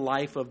 knowing the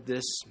life of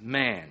this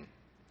man.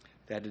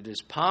 That it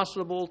is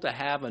possible to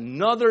have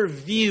another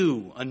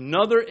view,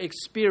 another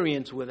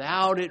experience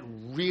without it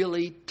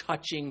really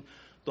touching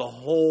the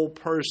whole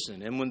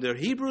person. And when the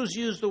Hebrews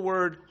used the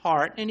word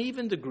heart, and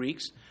even the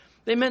Greeks,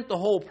 they meant the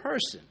whole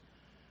person.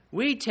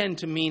 We tend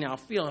to mean our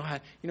feeling,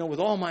 with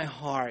all my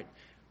heart.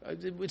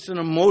 It's an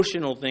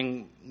emotional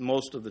thing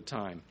most of the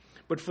time.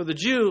 But for the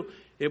Jew,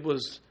 it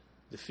was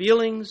the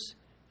feelings,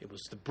 it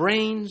was the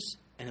brains,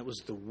 and it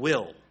was the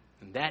will.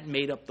 And that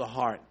made up the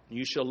heart.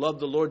 You shall love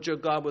the Lord your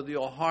God with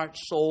your heart,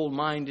 soul,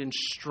 mind, and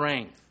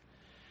strength.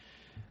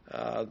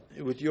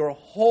 With your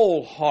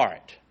whole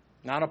heart,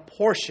 not a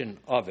portion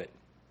of it.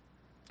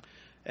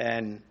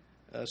 And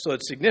so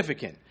it's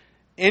significant.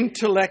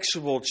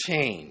 Intellectual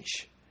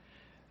change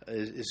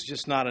is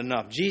just not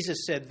enough.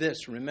 Jesus said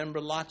this,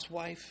 remember Lot's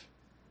wife?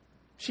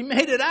 She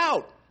made it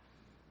out.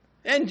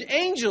 And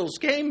angels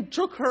came,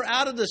 took her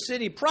out of the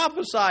city,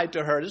 prophesied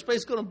to her, this place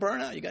is going to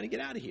burn out. You got to get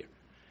out of here.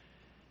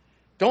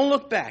 Don't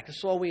look back.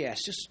 That's all we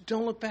ask. Just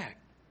don't look back.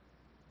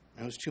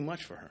 It was too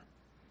much for her.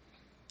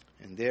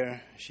 And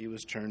there she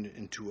was turned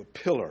into a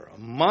pillar, a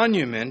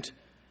monument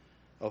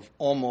of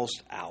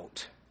almost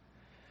out.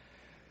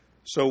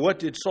 So what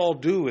did Saul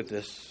do with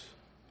this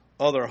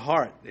other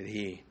heart that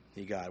he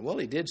got? Well,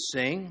 he did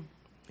sing.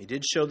 He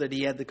did show that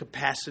he had the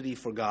capacity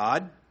for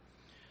God.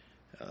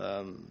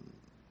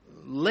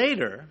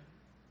 Later,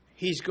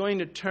 he's going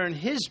to turn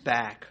his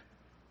back.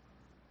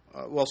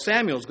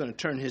 Samuel's going to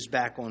turn his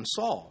back on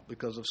Saul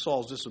because of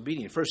Saul's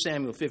disobedience. 1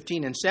 Samuel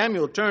 15, and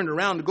Samuel turned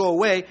around to go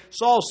away.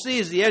 Saul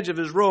seized the edge of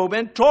his robe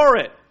and tore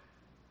it.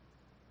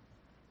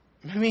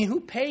 I mean,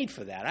 who paid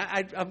for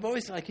that? I've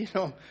always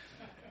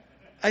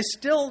I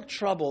still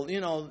trouble,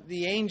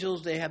 the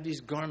angels, they have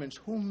these garments.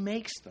 Who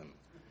makes them?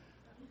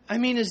 I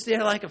mean, is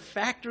there like a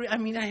factory? I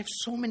mean, I have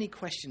so many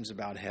questions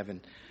about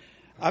heaven.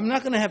 I'm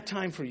not going to have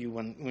time for you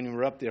when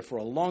we're up there for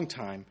a long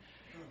time.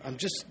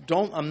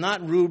 I'm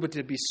not rude, but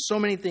there'd be so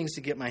many things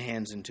to get my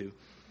hands into.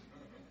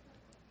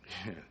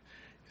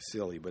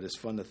 Silly, but it's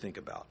fun to think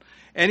about.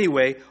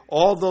 Anyway,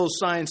 all those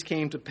signs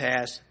came to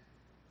pass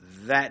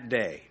that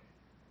day.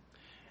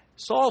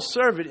 Saul's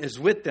servant is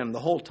with them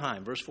the whole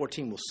time. Verse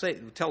 14 will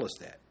tell us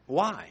that.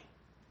 Why?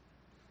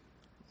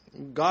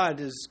 God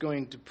is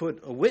going to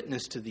put a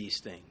witness to these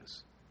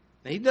things.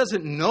 Now, he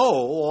doesn't know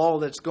all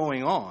that's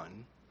going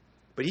on,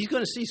 but he's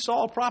going to see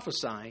Saul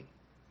prophesying.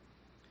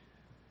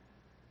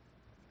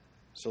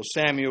 So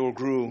Samuel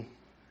grew,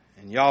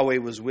 and Yahweh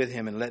was with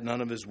him, and let none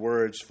of his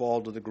words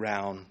fall to the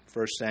ground.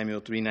 1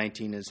 Samuel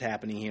 3:19 is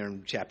happening here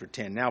in chapter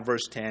 10. Now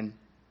verse 10.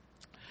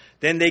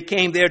 Then they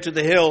came there to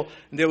the hill,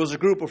 and there was a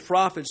group of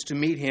prophets to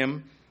meet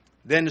him.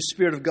 Then the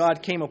Spirit of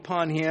God came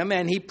upon him,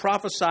 and he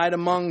prophesied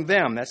among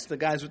them. That's the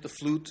guys with the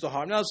flutes, the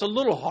harp. Now, it's a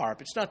little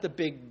harp. It's not the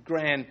big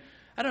grand.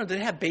 I don't know, do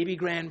they have baby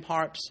grand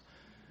harps?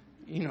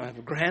 Have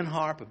a grand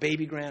harp, a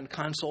baby grand,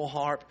 console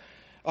harp,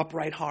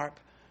 upright harp.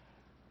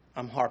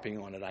 I'm harping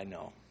on it, I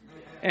know.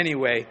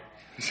 Anyway,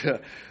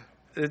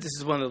 this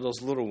is one of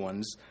those little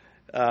ones.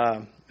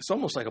 It's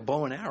almost like a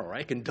bow and arrow,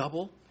 right? It can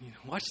double.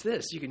 Watch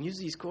this. You can use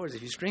these cords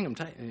if you string them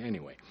tight.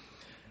 Anyway.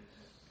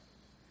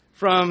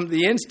 From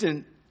the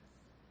instant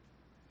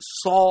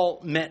Saul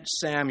met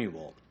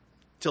Samuel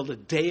till the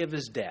day of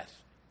his death,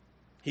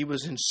 he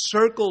was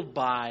encircled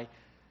by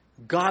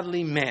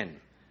godly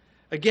men.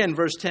 Again,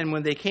 verse 10,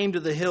 when they came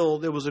to the hill,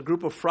 there was a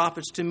group of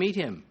prophets to meet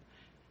him.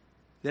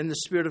 Then the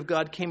Spirit of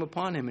God came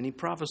upon him, and he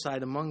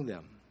prophesied among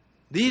them.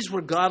 These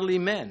were godly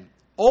men.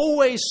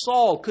 Always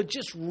Saul could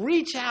just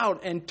reach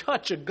out and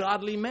touch a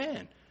godly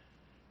man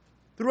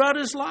throughout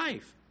his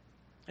life.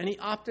 And he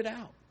opted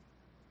out.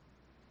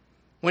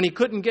 When he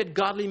couldn't get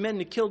godly men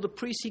to kill the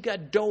priest, he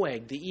got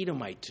Doeg, the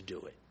Edomite, to do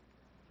it.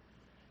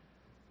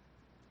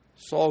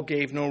 Saul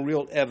gave no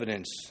real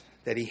evidence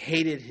that he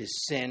hated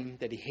his sin,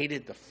 that he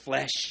hated the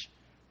flesh,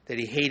 that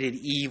he hated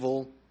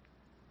evil.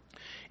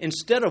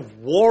 Instead of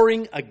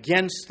warring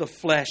against the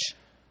flesh,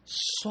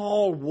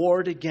 Saul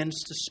warred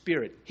against the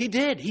spirit. He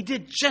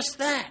did just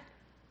that.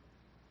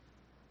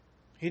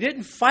 He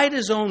didn't fight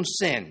his own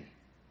sin.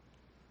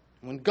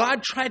 When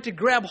God tried to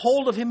grab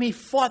hold of him, he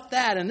fought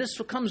that. And this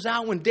comes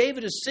out when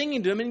David is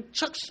singing to him and he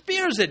chucks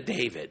spears at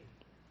David.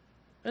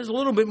 There's a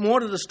little bit more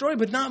to the story,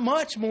 but not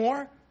much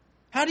more.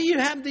 How do you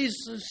have these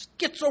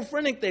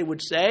schizophrenic, they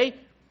would say,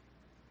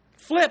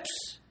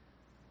 flips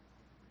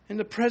in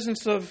the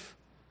presence of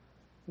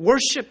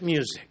worship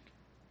music?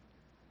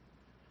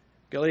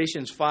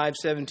 Galatians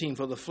 5:17,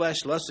 for the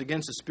flesh lusts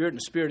against the spirit, and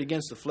the spirit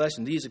against the flesh,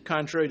 and these are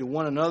contrary to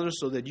one another,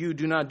 so that you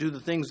do not do the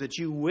things that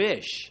you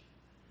wish.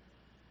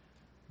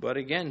 But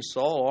again,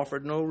 Saul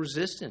offered no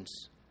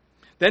resistance.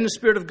 Then the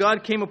Spirit of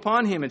God came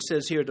upon him, it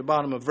says here at the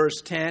bottom of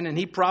verse 10, and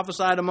he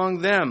prophesied among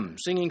them,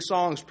 singing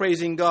songs,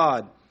 praising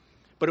God.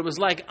 But it was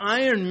like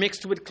iron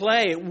mixed with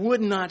clay. It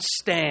would not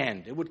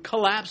stand. It would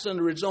collapse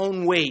under its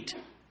own weight.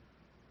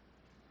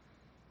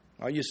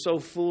 Are you so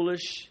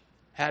foolish?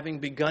 Having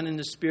begun in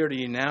the Spirit, are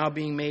you now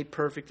being made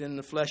perfect in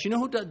the flesh? You know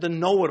who does? The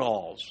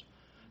know-it-alls.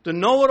 The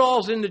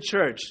know-it-alls in the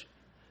church.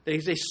 They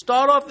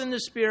start off in the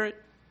Spirit,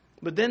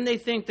 but then they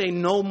think they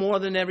know more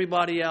than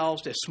everybody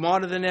else. They're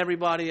smarter than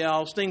everybody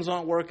else. Things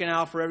aren't working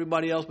out for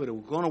everybody else, but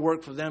it's going to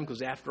work for them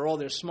because, after all,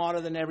 they're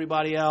smarter than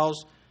everybody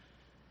else.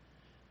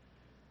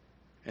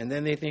 And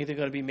then they think they're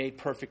going to be made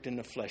perfect in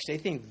the flesh. They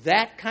think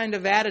that kind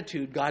of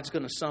attitude God's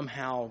going to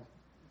somehow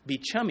be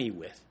chummy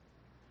with.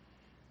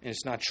 And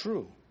it's not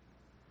true.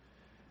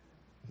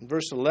 In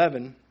verse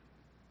 11,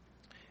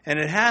 and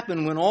it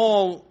happened when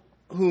all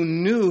who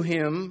knew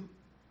him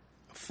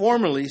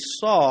formerly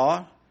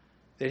saw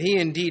that he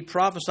indeed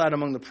prophesied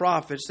among the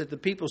prophets, that the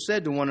people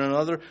said to one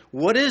another,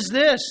 what is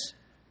this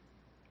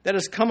that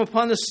has come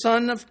upon the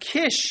son of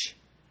Kish?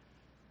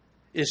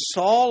 Is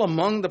Saul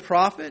among the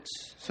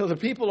prophets? So the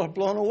people are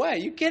blown away.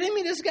 You kidding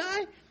me, this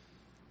guy?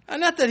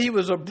 Not that he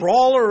was a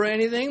brawler or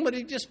anything, but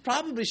he just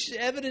probably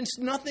evidenced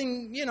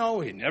nothing, he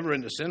never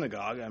in the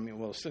synagogue.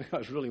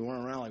 Synagogues really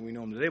weren't around like we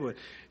know them today, but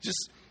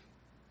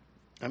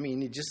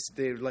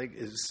they're like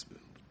is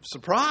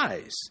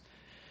surprised.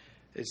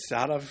 It's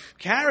out of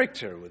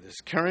character with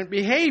his current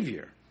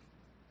behavior.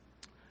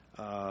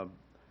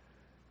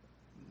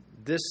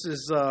 This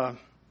is,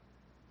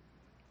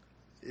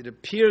 it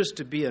appears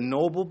to be a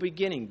noble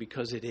beginning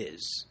because it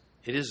is.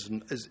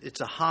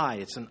 It's a high,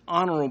 it's an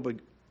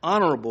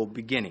honorable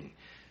beginning.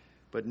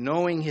 But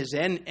knowing his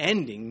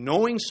ending,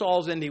 knowing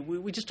Saul's ending,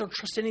 we just don't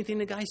trust anything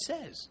the guy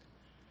says.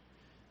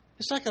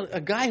 It's like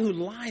a guy who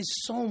lies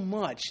so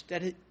much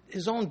that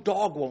his own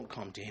dog won't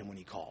come to him when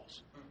he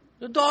calls.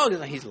 The dog is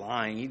like, he's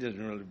lying. He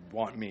doesn't really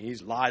want me. He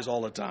lies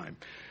all the time.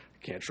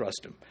 Can't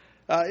trust him.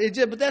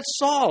 But that's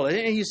Saul.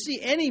 And you see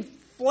any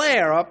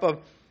flare up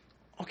of,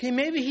 okay,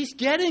 maybe he's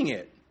getting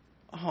it.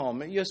 Oh,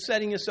 man, you're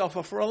setting yourself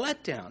up for a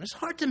letdown. It's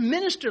hard to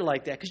minister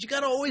like that because you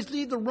got to always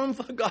leave the room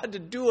for God to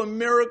do a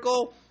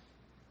miracle.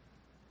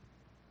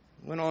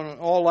 When in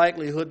all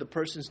likelihood, the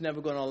person's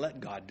never going to let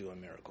God do a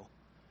miracle.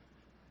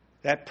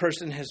 That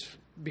person has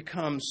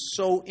become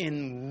so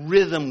in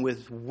rhythm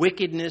with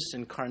wickedness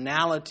and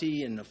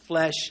carnality and the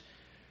flesh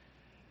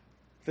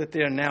that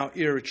they're now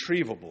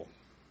irretrievable.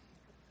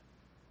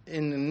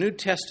 In the New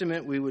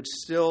Testament, we would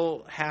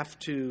still have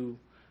to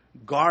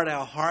guard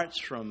our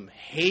hearts from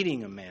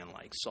hating a man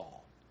like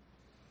Saul.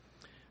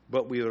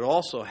 But we would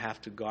also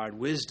have to guard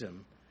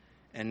wisdom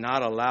and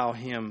not allow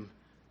him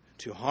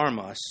to harm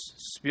us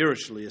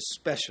spiritually,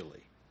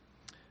 especially.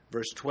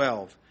 Verse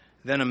 12,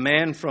 then a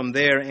man from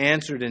there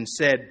answered and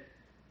said,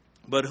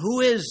 but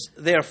who is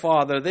their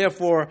father?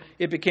 Therefore,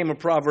 it became a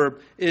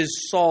proverb,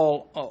 is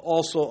Saul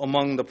also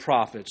among the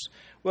prophets?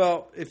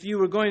 Well, if you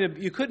were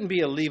you couldn't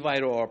be a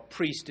Levite or a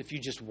priest if you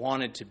just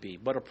wanted to be.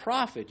 But a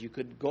prophet, you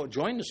could go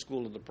join the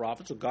school of the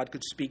prophets, so God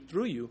could speak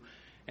through you,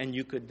 and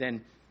you could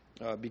then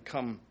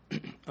become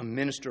a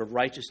minister of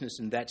righteousness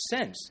in that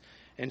sense.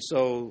 And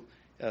so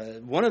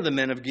one of the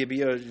men of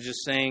Gibeah is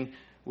just saying,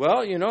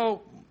 well,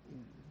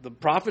 the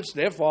prophets,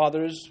 their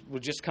fathers, were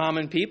just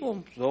common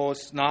people, so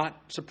it's not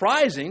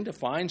surprising to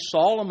find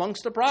Saul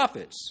amongst the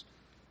prophets.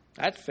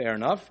 That's fair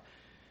enough.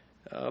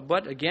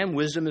 But again,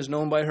 wisdom is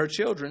known by her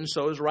children,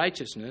 so is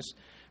righteousness.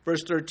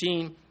 Verse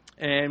 13,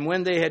 and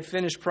when they had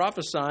finished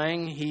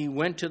prophesying, he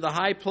went to the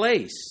high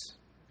place,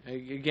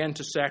 again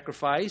to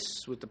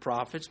sacrifice with the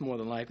prophets, more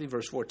than likely.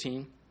 Verse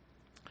 14,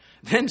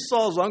 then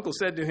Saul's uncle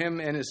said to him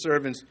and his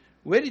servants,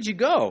 where did you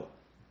go?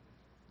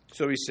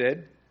 So he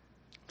said,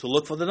 to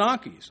look for the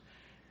donkeys.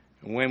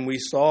 And when we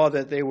saw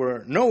that they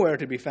were nowhere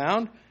to be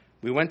found,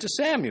 we went to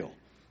Samuel.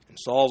 And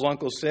Saul's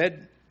uncle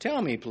said,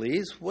 tell me,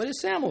 please, what did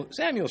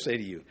Samuel say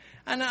to you?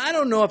 And I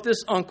don't know if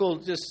this uncle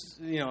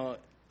just,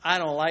 I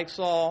don't like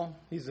Saul.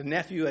 He's a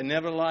nephew I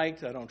never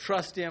liked. I don't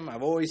trust him.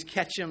 I've always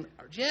catch him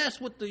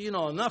just with the,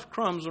 enough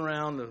crumbs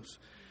around.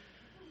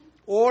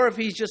 Or if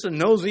he's just a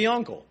nosy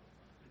uncle.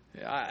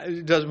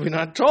 We're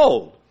not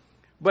told.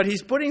 But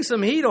he's putting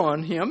some heat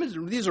on him.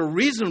 These are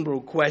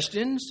reasonable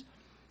questions.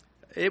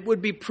 It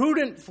would be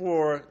prudent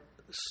for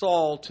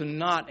Saul to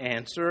not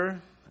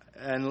answer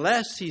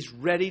unless he's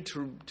ready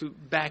to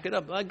back it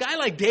up. A guy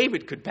like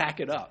David could back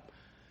it up.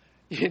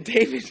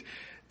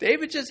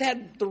 David just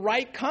had the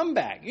right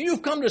comeback.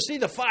 You've come to see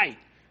the fight.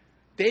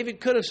 David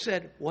could have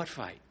said, what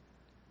fight?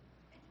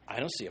 I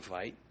don't see a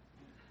fight.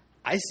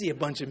 I see a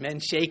bunch of men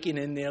shaking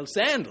in their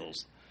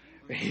sandals.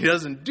 He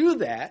doesn't do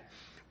that,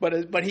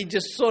 but he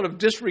just sort of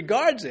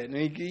disregards it.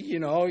 And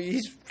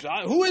he's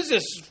who is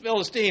this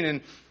Philistine?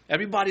 And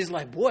everybody's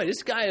like, boy,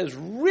 this guy is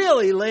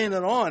really laying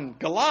it on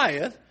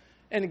Goliath.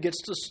 And it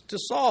gets to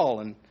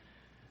Saul, and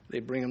they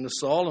bring him to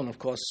Saul, and of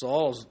course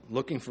Saul's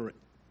looking for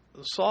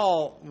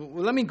Saul.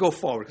 Well, let me go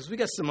forward, because we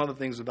got some other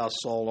things about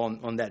Saul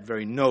on that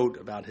very note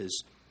about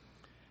his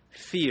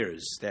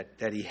fears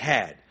that he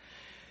had.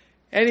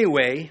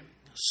 Anyway,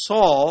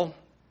 Saul,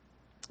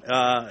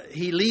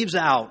 he leaves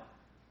out.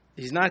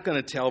 He's not going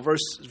to tell.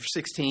 Verse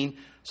 16,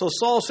 so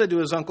Saul said to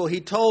his uncle,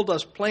 he told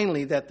us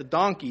plainly that the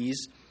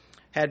donkeys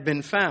had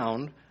been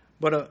found,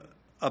 but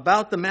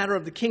about the matter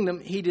of the kingdom,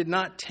 he did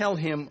not tell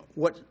him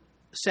what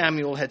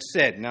Samuel had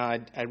said. Now,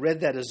 I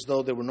read that as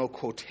though there were no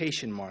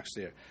quotation marks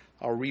there.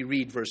 I'll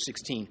reread verse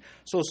 16.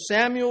 So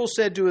Samuel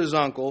said to his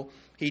uncle,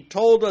 he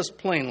told us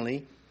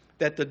plainly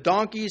that the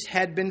donkeys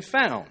had been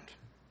found.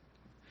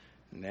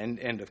 And then,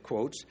 end of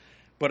quotes.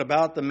 But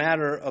about the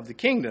matter of the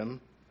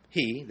kingdom,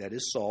 he, that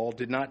is Saul,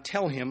 did not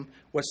tell him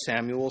what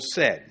Samuel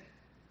said.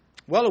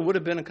 Well, it would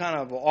have been a kind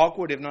of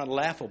awkward, if not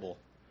laughable.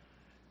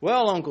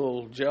 Well,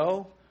 Uncle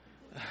Joe...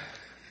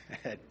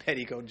 at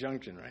Petticoat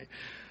Junction,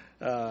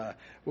 right?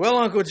 Well,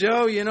 Uncle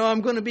Joe, I'm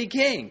going to be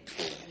king.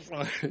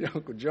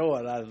 Uncle Joe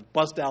would either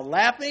bust out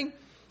laughing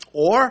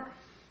or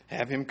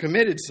have him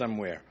committed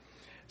somewhere.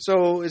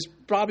 So it's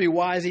probably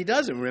wise he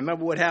doesn't.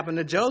 Remember what happened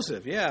to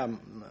Joseph. Yeah,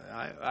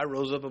 I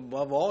rose up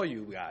above all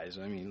you guys.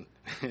 And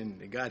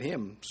they got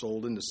him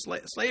sold into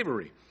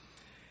slavery.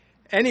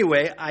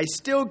 Anyway, I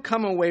still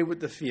come away with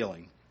the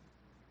feeling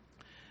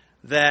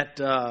that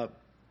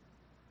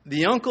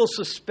the uncle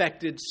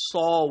suspected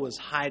Saul was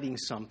hiding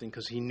something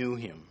because he knew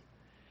him.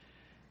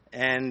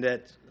 And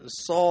that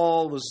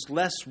Saul was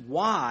less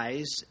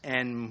wise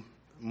and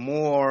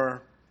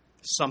more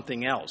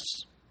something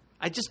else.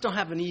 I just don't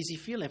have an easy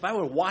feeling. If I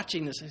were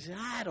watching this, I'd say,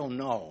 I don't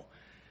know.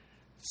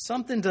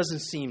 Something doesn't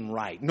seem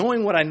right,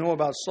 knowing what I know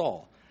about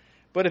Saul.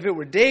 But if it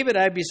were David,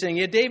 I'd be saying,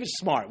 yeah, David's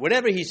smart.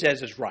 Whatever he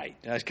says is right.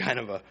 That's kind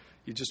of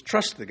you just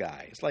trust the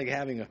guy. It's like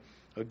having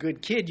a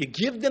good kid. You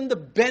give them the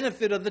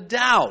benefit of the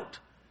doubt.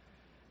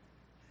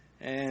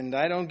 And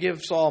I don't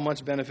give Saul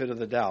much benefit of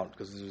the doubt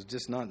because there's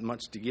just not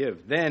much to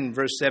give. Then,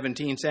 verse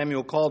 17,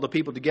 Samuel called the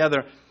people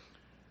together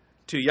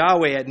to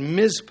Yahweh at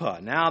Mizpah.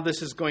 Now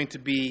this is going to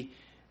be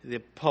the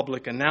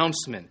public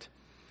announcement.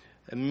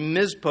 And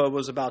Mizpah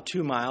was about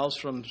 2 miles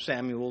from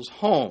Samuel's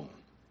home.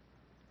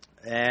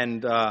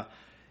 And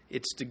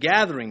it's the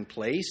gathering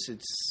place.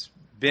 It's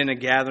been a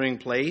gathering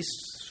place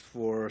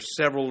for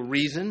several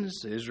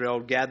reasons. Israel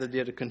gathered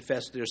there to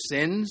confess their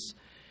sins.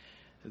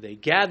 They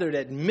gathered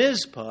at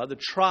Mizpah, the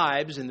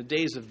tribes in the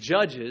days of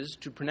Judges,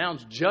 to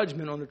pronounce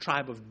judgment on the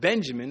tribe of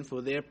Benjamin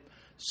for their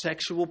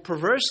sexual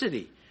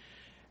perversity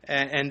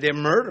and their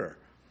murder.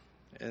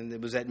 And it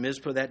was at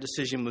Mizpah that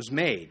decision was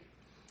made.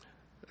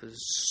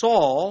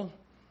 Saul,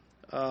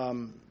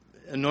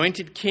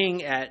 anointed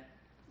king at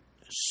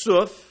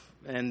Suf,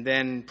 and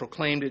then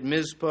proclaimed at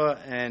Mizpah,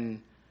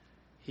 and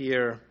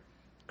here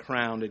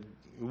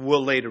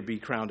will later be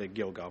crowned at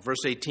Gilgal.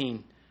 Verse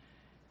 18,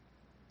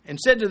 and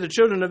said to the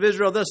children of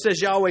Israel, thus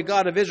says Yahweh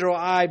God of Israel,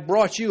 I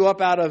brought you up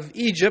out of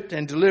Egypt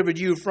and delivered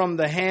you from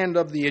the hand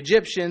of the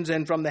Egyptians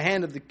and from the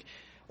hand of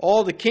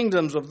all the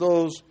kingdoms of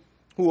those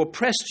who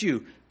oppressed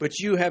you. But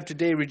you have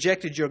today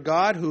rejected your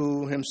God,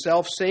 who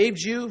himself saved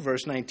you,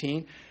 verse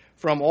 19,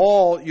 from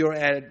all your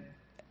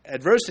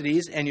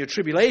adversities and your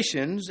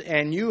tribulations,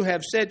 and you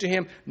have said to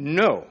him,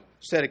 no,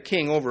 set a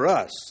king over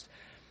us.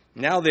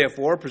 Now,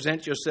 therefore,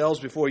 present yourselves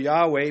before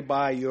Yahweh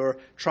by your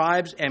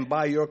tribes and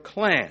by your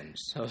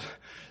clans. So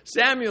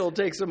Samuel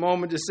takes a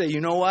moment to say, you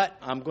know what?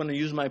 I'm going to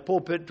use my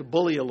pulpit to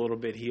bully a little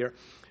bit here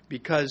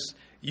because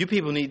you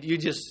people you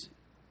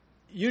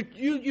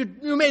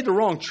made the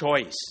wrong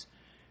choice.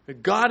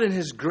 God in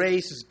his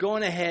grace is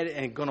going ahead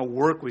and going to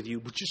work with you,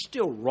 but you're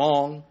still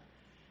wrong.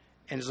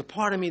 And there's a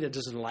part of me that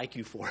doesn't like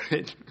you for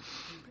it.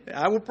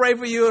 I will pray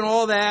for you and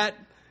all that,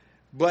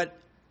 but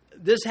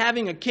this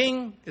having a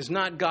king is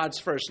not God's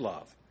first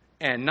love,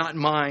 and not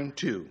mine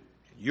too.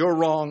 You're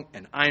wrong,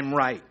 and I'm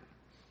right.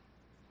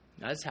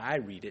 That's how I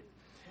read it.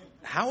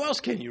 How else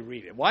can you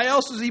read it? Why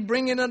else is he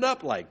bringing it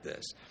up like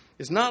this?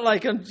 It's not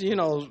like,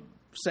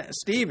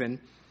 Stephen.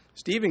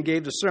 Stephen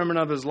gave the sermon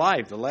of his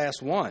life, the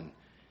last one.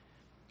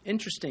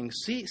 Interesting.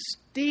 See,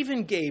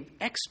 Stephen gave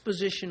an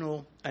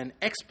expositional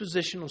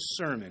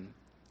sermon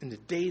in the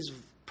days of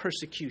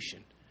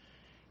persecution.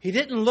 He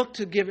didn't look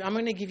to I'm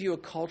going to give you a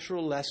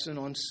cultural lesson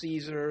on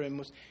Caesar.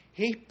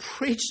 He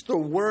preached the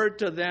word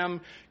to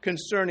them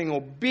concerning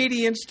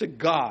obedience to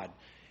God.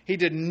 He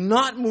did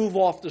not move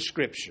off the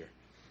scripture.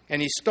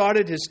 And his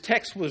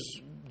text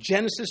was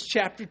Genesis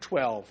chapter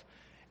 12.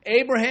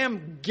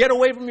 Abraham, get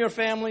away from your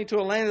family to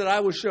a land that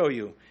I will show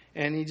you.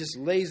 And he just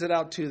lays it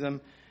out to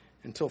them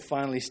until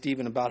finally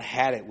Stephen about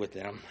had it with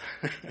them.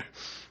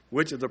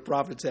 Which of the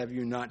prophets have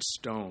you not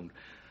stoned?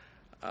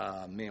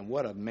 Man,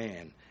 what a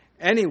man.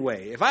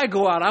 Anyway, if I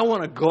go out, I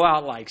want to go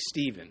out like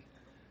Stephen.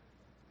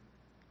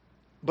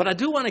 But I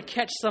do want to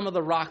catch some of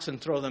the rocks and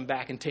throw them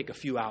back and take a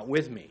few out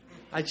with me.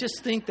 I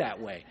just think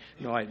that way.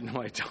 No, I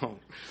don't.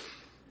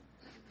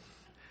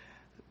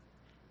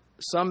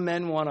 Some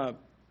men want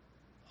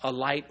a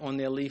light on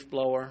their leaf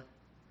blower.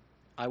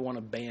 I want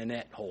a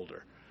bayonet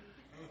holder.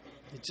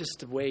 It's just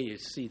the way you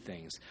see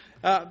things.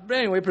 But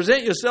anyway,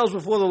 present yourselves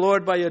before the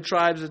Lord by your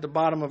tribes at the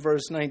bottom of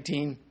verse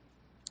 19.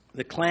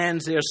 The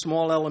clans, they are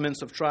small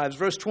elements of tribes.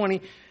 Verse 20,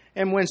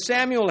 and when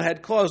Samuel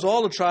had caused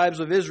all the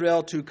tribes of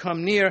Israel to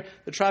come near,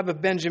 the tribe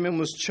of Benjamin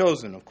was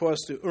chosen. Of course,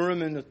 the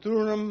Urim and the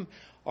Thummim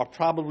are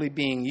probably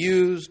being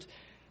used,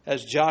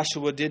 as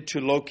Joshua did to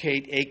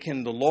locate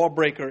Achan, the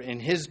lawbreaker, in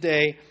his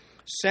day.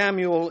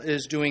 Samuel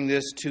is doing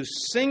this to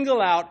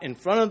single out in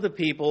front of the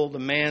people the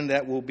man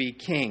that will be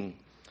king.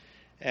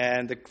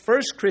 And the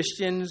first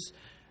Christians,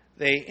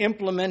 they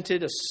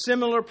implemented a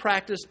similar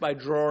practice by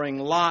drawing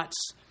lots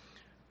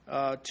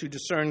to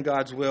discern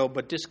God's will,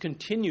 but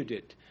discontinued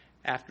it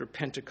after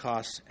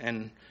Pentecost.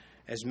 And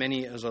as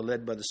many as are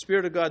led by the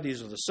Spirit of God,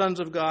 these are the sons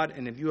of God.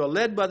 And if you are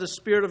led by the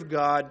Spirit of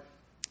God,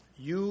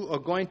 you are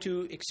going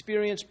to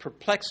experience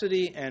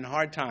perplexity and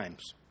hard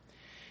times.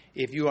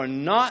 If you are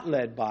not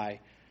led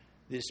by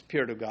the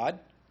Spirit of God,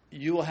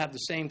 you will have the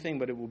same thing,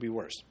 but it will be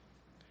worse.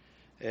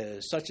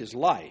 Such is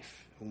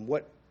life. And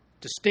what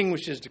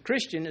distinguishes the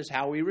Christian is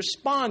how we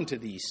respond to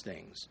these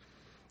things.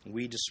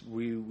 We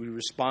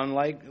respond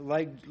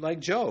like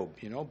Job,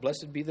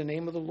 blessed be the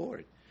name of the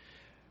Lord.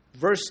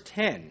 Verse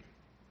 10,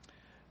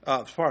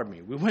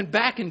 we went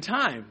back in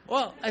time.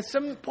 Well, at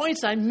some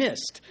points I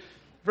missed.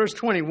 Verse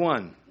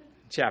 21,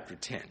 chapter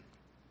 10.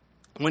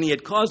 When he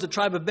had caused the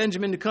tribe of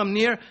Benjamin to come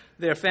near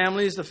their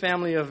families, the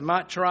family of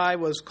Matri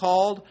was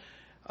called,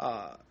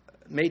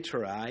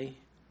 Matri,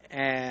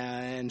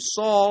 and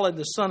Saul and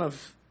the son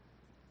of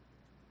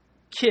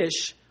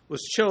Kish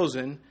was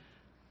chosen,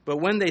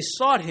 but when they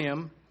sought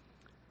him,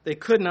 they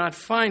could not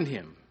find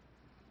him.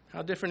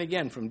 How different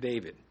again from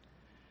David.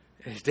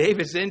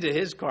 David's into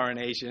his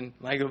coronation,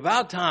 like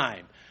about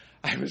time.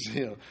 I was,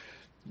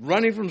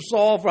 running from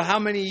Saul for how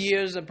many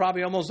years?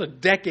 Probably almost a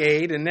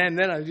decade, and then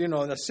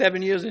the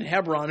 7 years in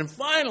Hebron, and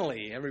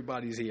finally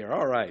everybody's here.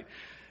 All right.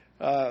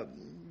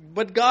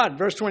 But God,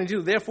 verse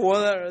 22,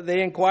 therefore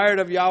they inquired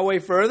of Yahweh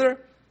further,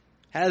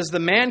 has the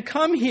man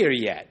come here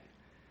yet?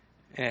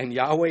 And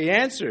Yahweh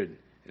answered,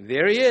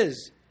 there he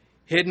is,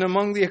 hidden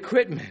among the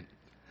equipment.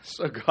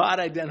 So God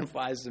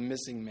identifies the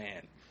missing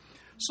man.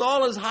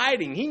 Saul is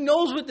hiding. He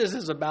knows what this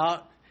is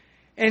about,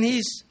 and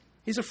he's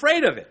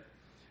afraid of it.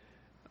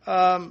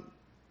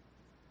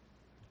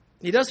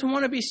 He doesn't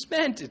want to be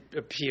spent, it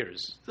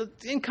appears.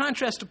 In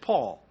contrast to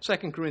Paul,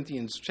 2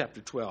 Corinthians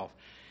chapter 12.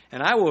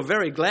 And I will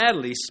very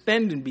gladly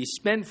spend and be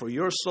spent for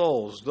your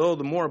souls, though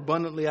the more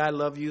abundantly I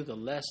love you, the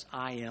less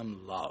I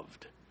am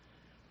loved.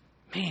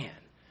 Man,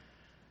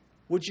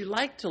 would you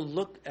like to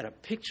look at a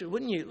picture?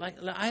 Wouldn't you?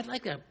 I'd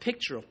like a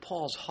picture of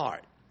Paul's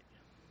heart.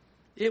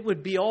 It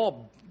would be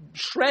all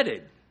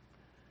shredded.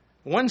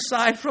 One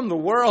side from the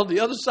world,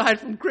 the other side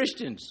from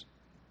Christians.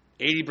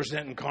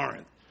 80% in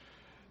Corinth.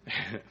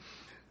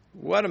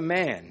 What a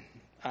man.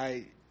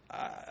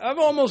 I've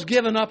almost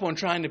given up on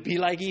trying to be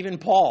like even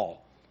Paul.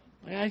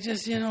 I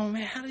just, man,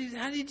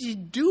 how did you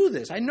do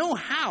this? I know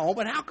how,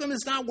 but how come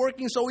it's not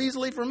working so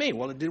easily for me?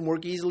 Well, it didn't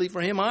work easily for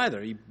him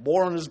either. He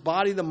bore on his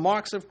body the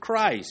marks of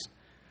Christ.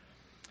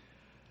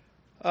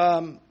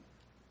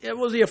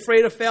 Was he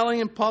afraid of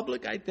failing in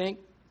public? I think.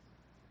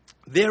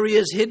 There he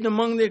is, hidden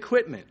among the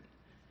equipment.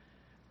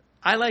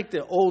 I like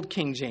the old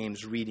King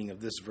James reading of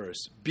this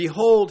verse.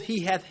 Behold,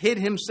 he hath hid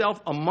himself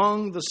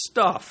among the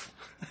stuff.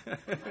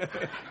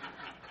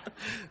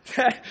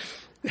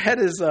 That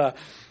is,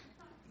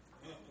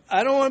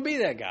 I don't want to be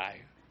that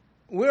guy.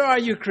 Where are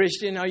you,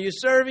 Christian? Are you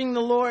serving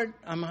the Lord?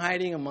 I'm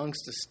hiding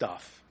amongst the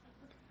stuff.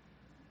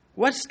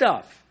 What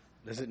stuff?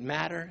 Does it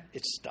matter?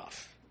 It's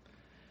stuff.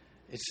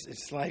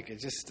 It's like,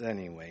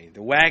 anyway.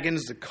 The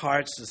wagons, the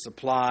carts, the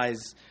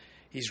supplies.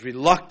 He's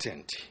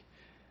reluctant.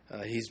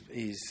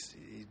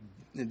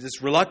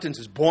 This reluctance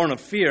is born of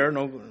fear,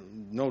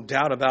 no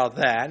doubt about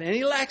that. And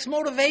he lacks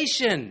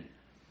motivation.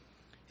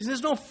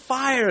 There's no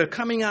fire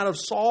coming out of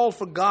Saul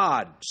for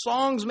God.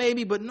 Songs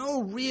maybe, but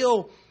no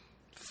real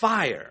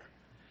fire.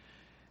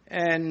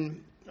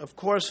 And, of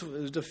course,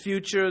 the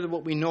future,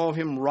 what we know of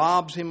him,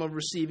 robs him of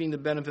receiving the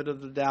benefit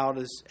of the doubt,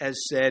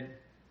 as said.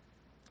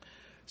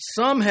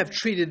 Some have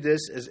treated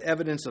this as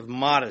evidence of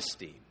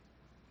modesty.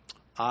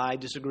 I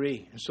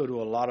disagree, and so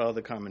do a lot of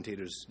other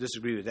commentators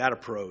disagree with that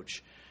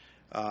approach.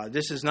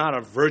 This is not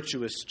a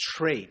virtuous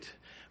trait.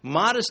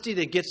 Modesty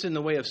that gets in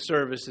the way of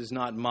service is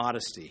not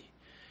modesty.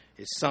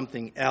 It's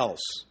something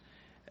else.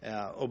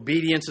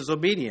 Obedience is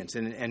obedience,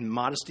 and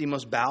modesty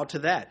must bow to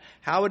that.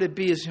 How would it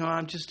be as,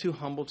 I'm just too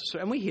humble to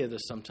serve? And we hear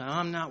this sometimes.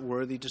 I'm not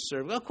worthy to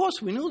serve. Well, of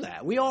course, we knew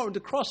that. The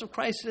cross of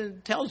Christ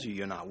tells you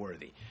you're not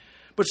worthy.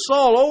 But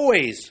Saul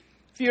always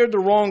feared the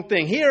wrong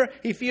thing. Here,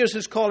 he fears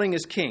his calling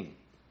as king.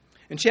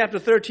 In chapter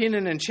 13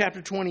 and in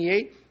chapter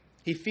 28,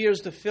 he fears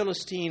the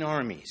Philistine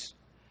armies.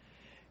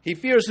 He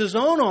fears his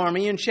own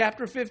army in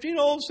chapter 15.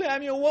 Oh,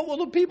 Samuel, what will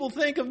the people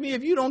think of me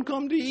if you don't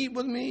come to eat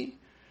with me?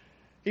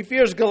 He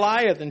fears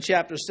Goliath in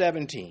chapter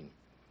 17.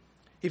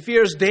 He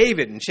fears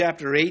David in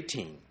chapter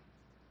 18.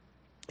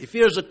 He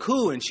fears a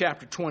coup in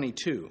chapter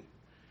 22.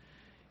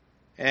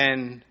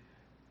 And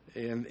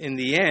in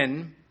the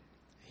end,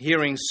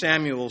 hearing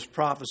Samuel's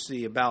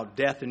prophecy about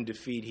death and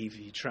defeat,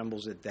 he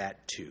trembles at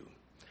that too.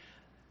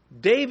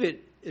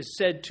 David is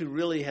said to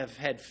really have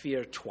had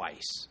fear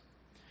twice.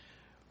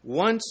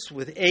 Once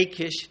with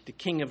Achish, the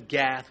king of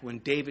Gath, when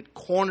David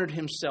cornered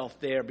himself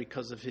there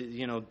because of his,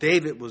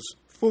 David was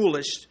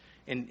foolish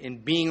in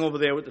being over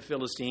there with the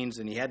Philistines,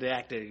 and he had to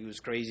act that he was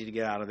crazy to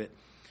get out of it.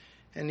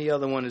 And the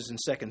other one is in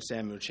 2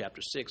 Samuel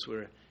chapter 6,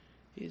 where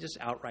he just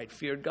outright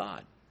feared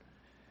God.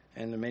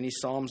 And the many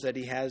psalms that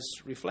he has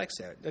reflects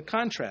that. The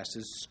contrast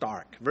is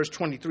stark. Verse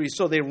 23,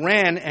 so they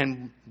ran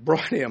and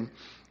brought him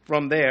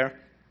from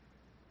there.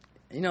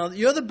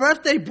 You're the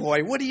birthday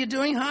boy. What are you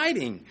doing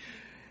hiding?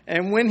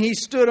 And when he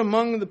stood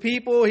among the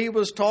people, he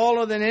was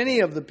taller than any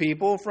of the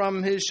people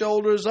from his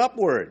shoulders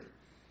upward.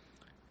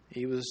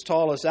 He was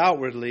tallest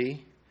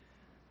outwardly,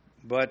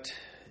 but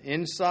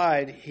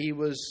inside he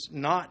was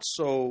not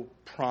so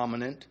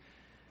prominent.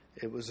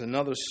 It was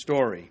another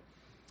story.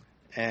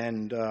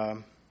 And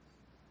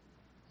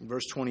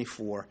verse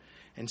 24,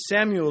 and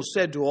Samuel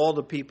said to all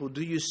the people,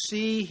 do you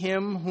see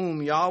him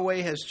whom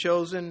Yahweh has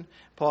chosen?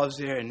 Pause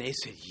there, and they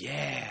said,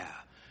 yeah.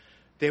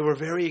 They were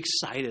very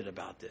excited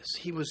about this.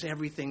 He was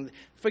everything.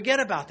 Forget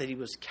about that he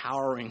was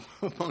cowering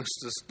amongst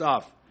the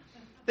stuff.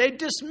 They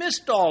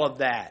dismissed all of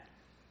that.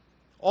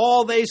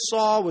 All they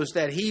saw was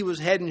that he was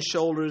head and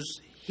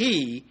shoulders.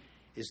 He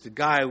is the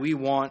guy we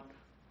want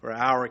for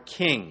our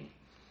king.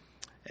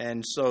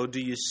 And so, do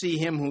you see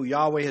him who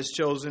Yahweh has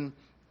chosen?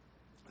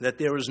 That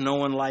there is no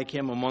one like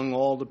him among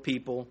all the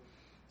people.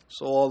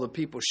 So all the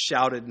people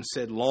shouted and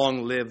said,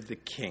 long live the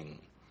king.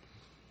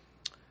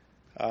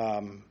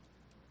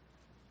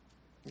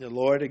 The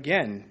Lord,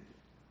 again,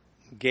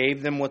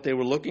 gave them what they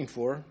were looking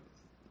for,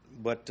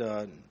 but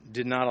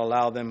did not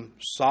allow them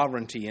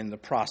sovereignty in the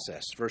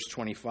process. Verse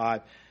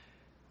 25,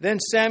 Then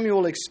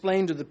Samuel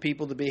explained to the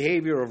people the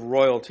behavior of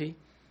royalty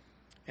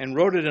and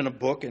wrote it in a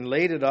book and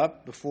laid it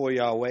up before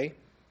Yahweh.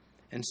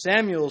 And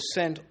Samuel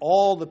sent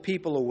all the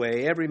people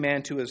away, every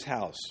man to his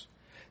house.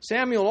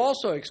 Samuel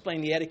also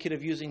explained the etiquette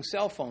of using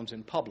cell phones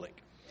in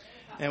public.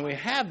 And we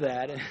have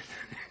that.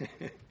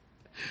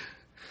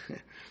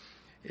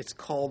 It's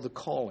called the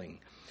calling.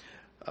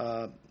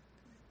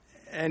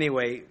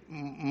 Anyway,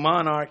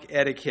 monarch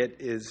etiquette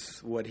is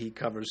what he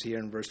covers here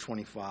in verse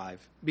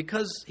 25.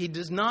 Because he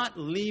does not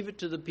leave it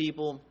to the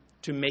people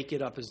to make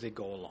it up as they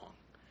go along.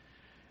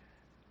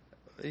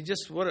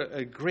 What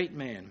a great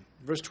man.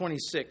 Verse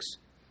 26.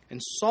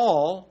 And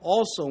Saul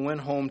also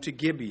went home to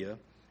Gibeah,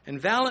 and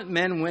valiant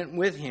men went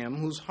with him,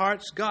 whose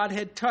hearts God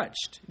had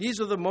touched. These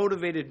are the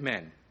motivated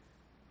men,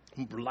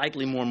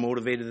 likely more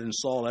motivated than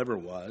Saul ever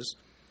was.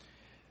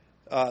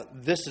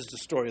 This is the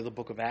story of the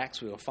book of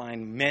Acts. We'll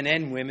find men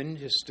and women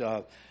just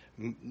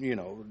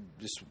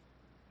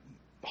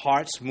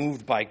hearts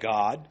moved by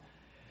God.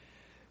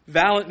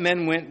 Valiant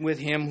men went with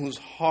him whose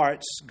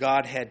hearts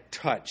God had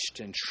touched.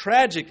 And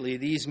tragically,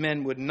 these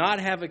men would not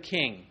have a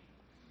king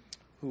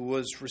who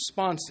was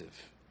responsive.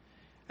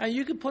 Now,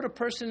 you could put a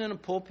person in a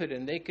pulpit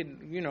and they could,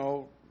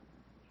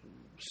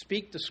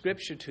 speak the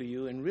scripture to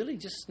you and really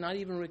just not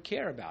even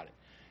care about it.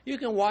 You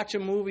can watch a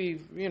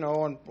movie,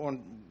 on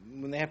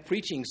when they have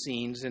preaching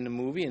scenes in the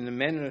movie, and the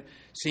men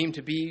seem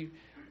to be,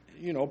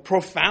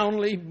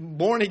 profoundly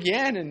born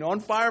again and on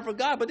fire for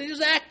God, but they're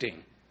just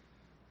acting.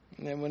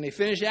 And then when they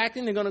finish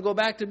acting, they're going to go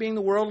back to being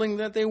the worldling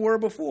that they were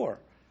before.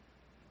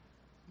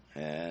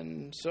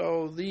 And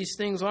so these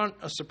things aren't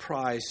a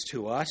surprise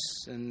to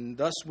us, and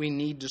thus we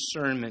need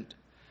discernment.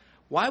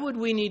 Why would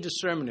we need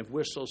discernment if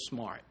we're so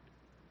smart?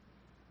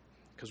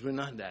 Because we're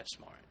not that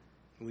smart.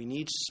 We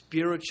need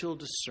spiritual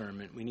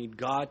discernment. We need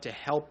God to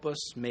help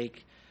us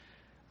make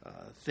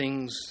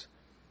things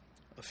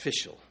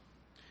official.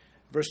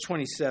 Verse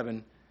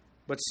 27,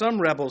 but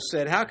some rebels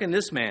said, how can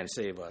this man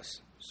save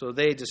us? So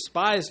they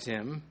despised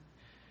him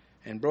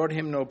and brought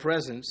him no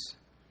presents,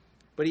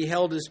 but he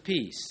held his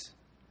peace.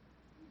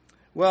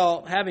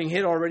 Well, having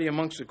hid already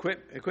amongst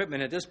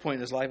equipment at this point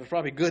in his life, it's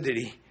probably good that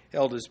he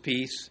held his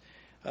peace.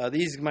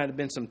 These might have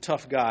been some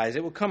tough guys.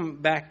 It will come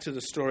back to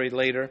the story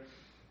later.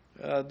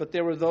 But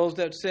there were those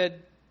that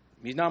said,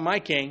 he's not my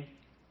king.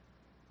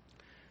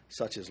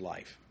 Such is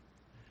life.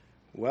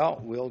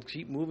 Well, we'll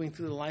keep moving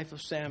through the life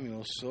of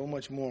Samuel. So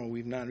much more.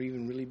 We've not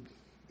even really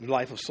the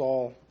life of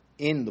Saul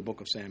in the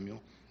book of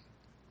Samuel.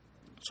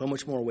 So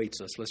much more awaits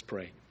us. Let's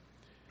pray.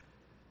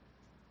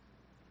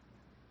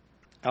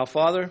 Our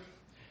Father,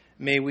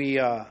 may we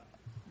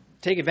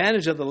take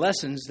advantage of the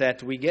lessons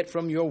that we get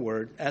from your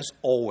word, as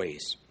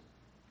always.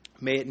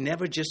 May it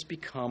never just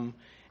become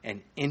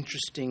an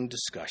interesting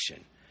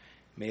discussion.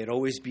 May it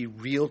always be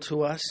real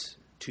to us,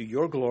 to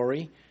your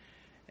glory,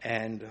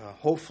 and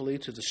hopefully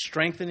to the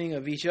strengthening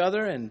of each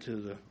other and to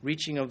the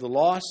reaching of the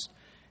lost.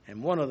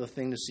 And one other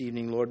thing this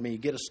evening, Lord, may you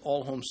get us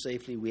all home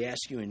safely. We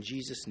ask you in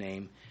Jesus'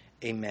 name,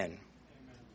 amen.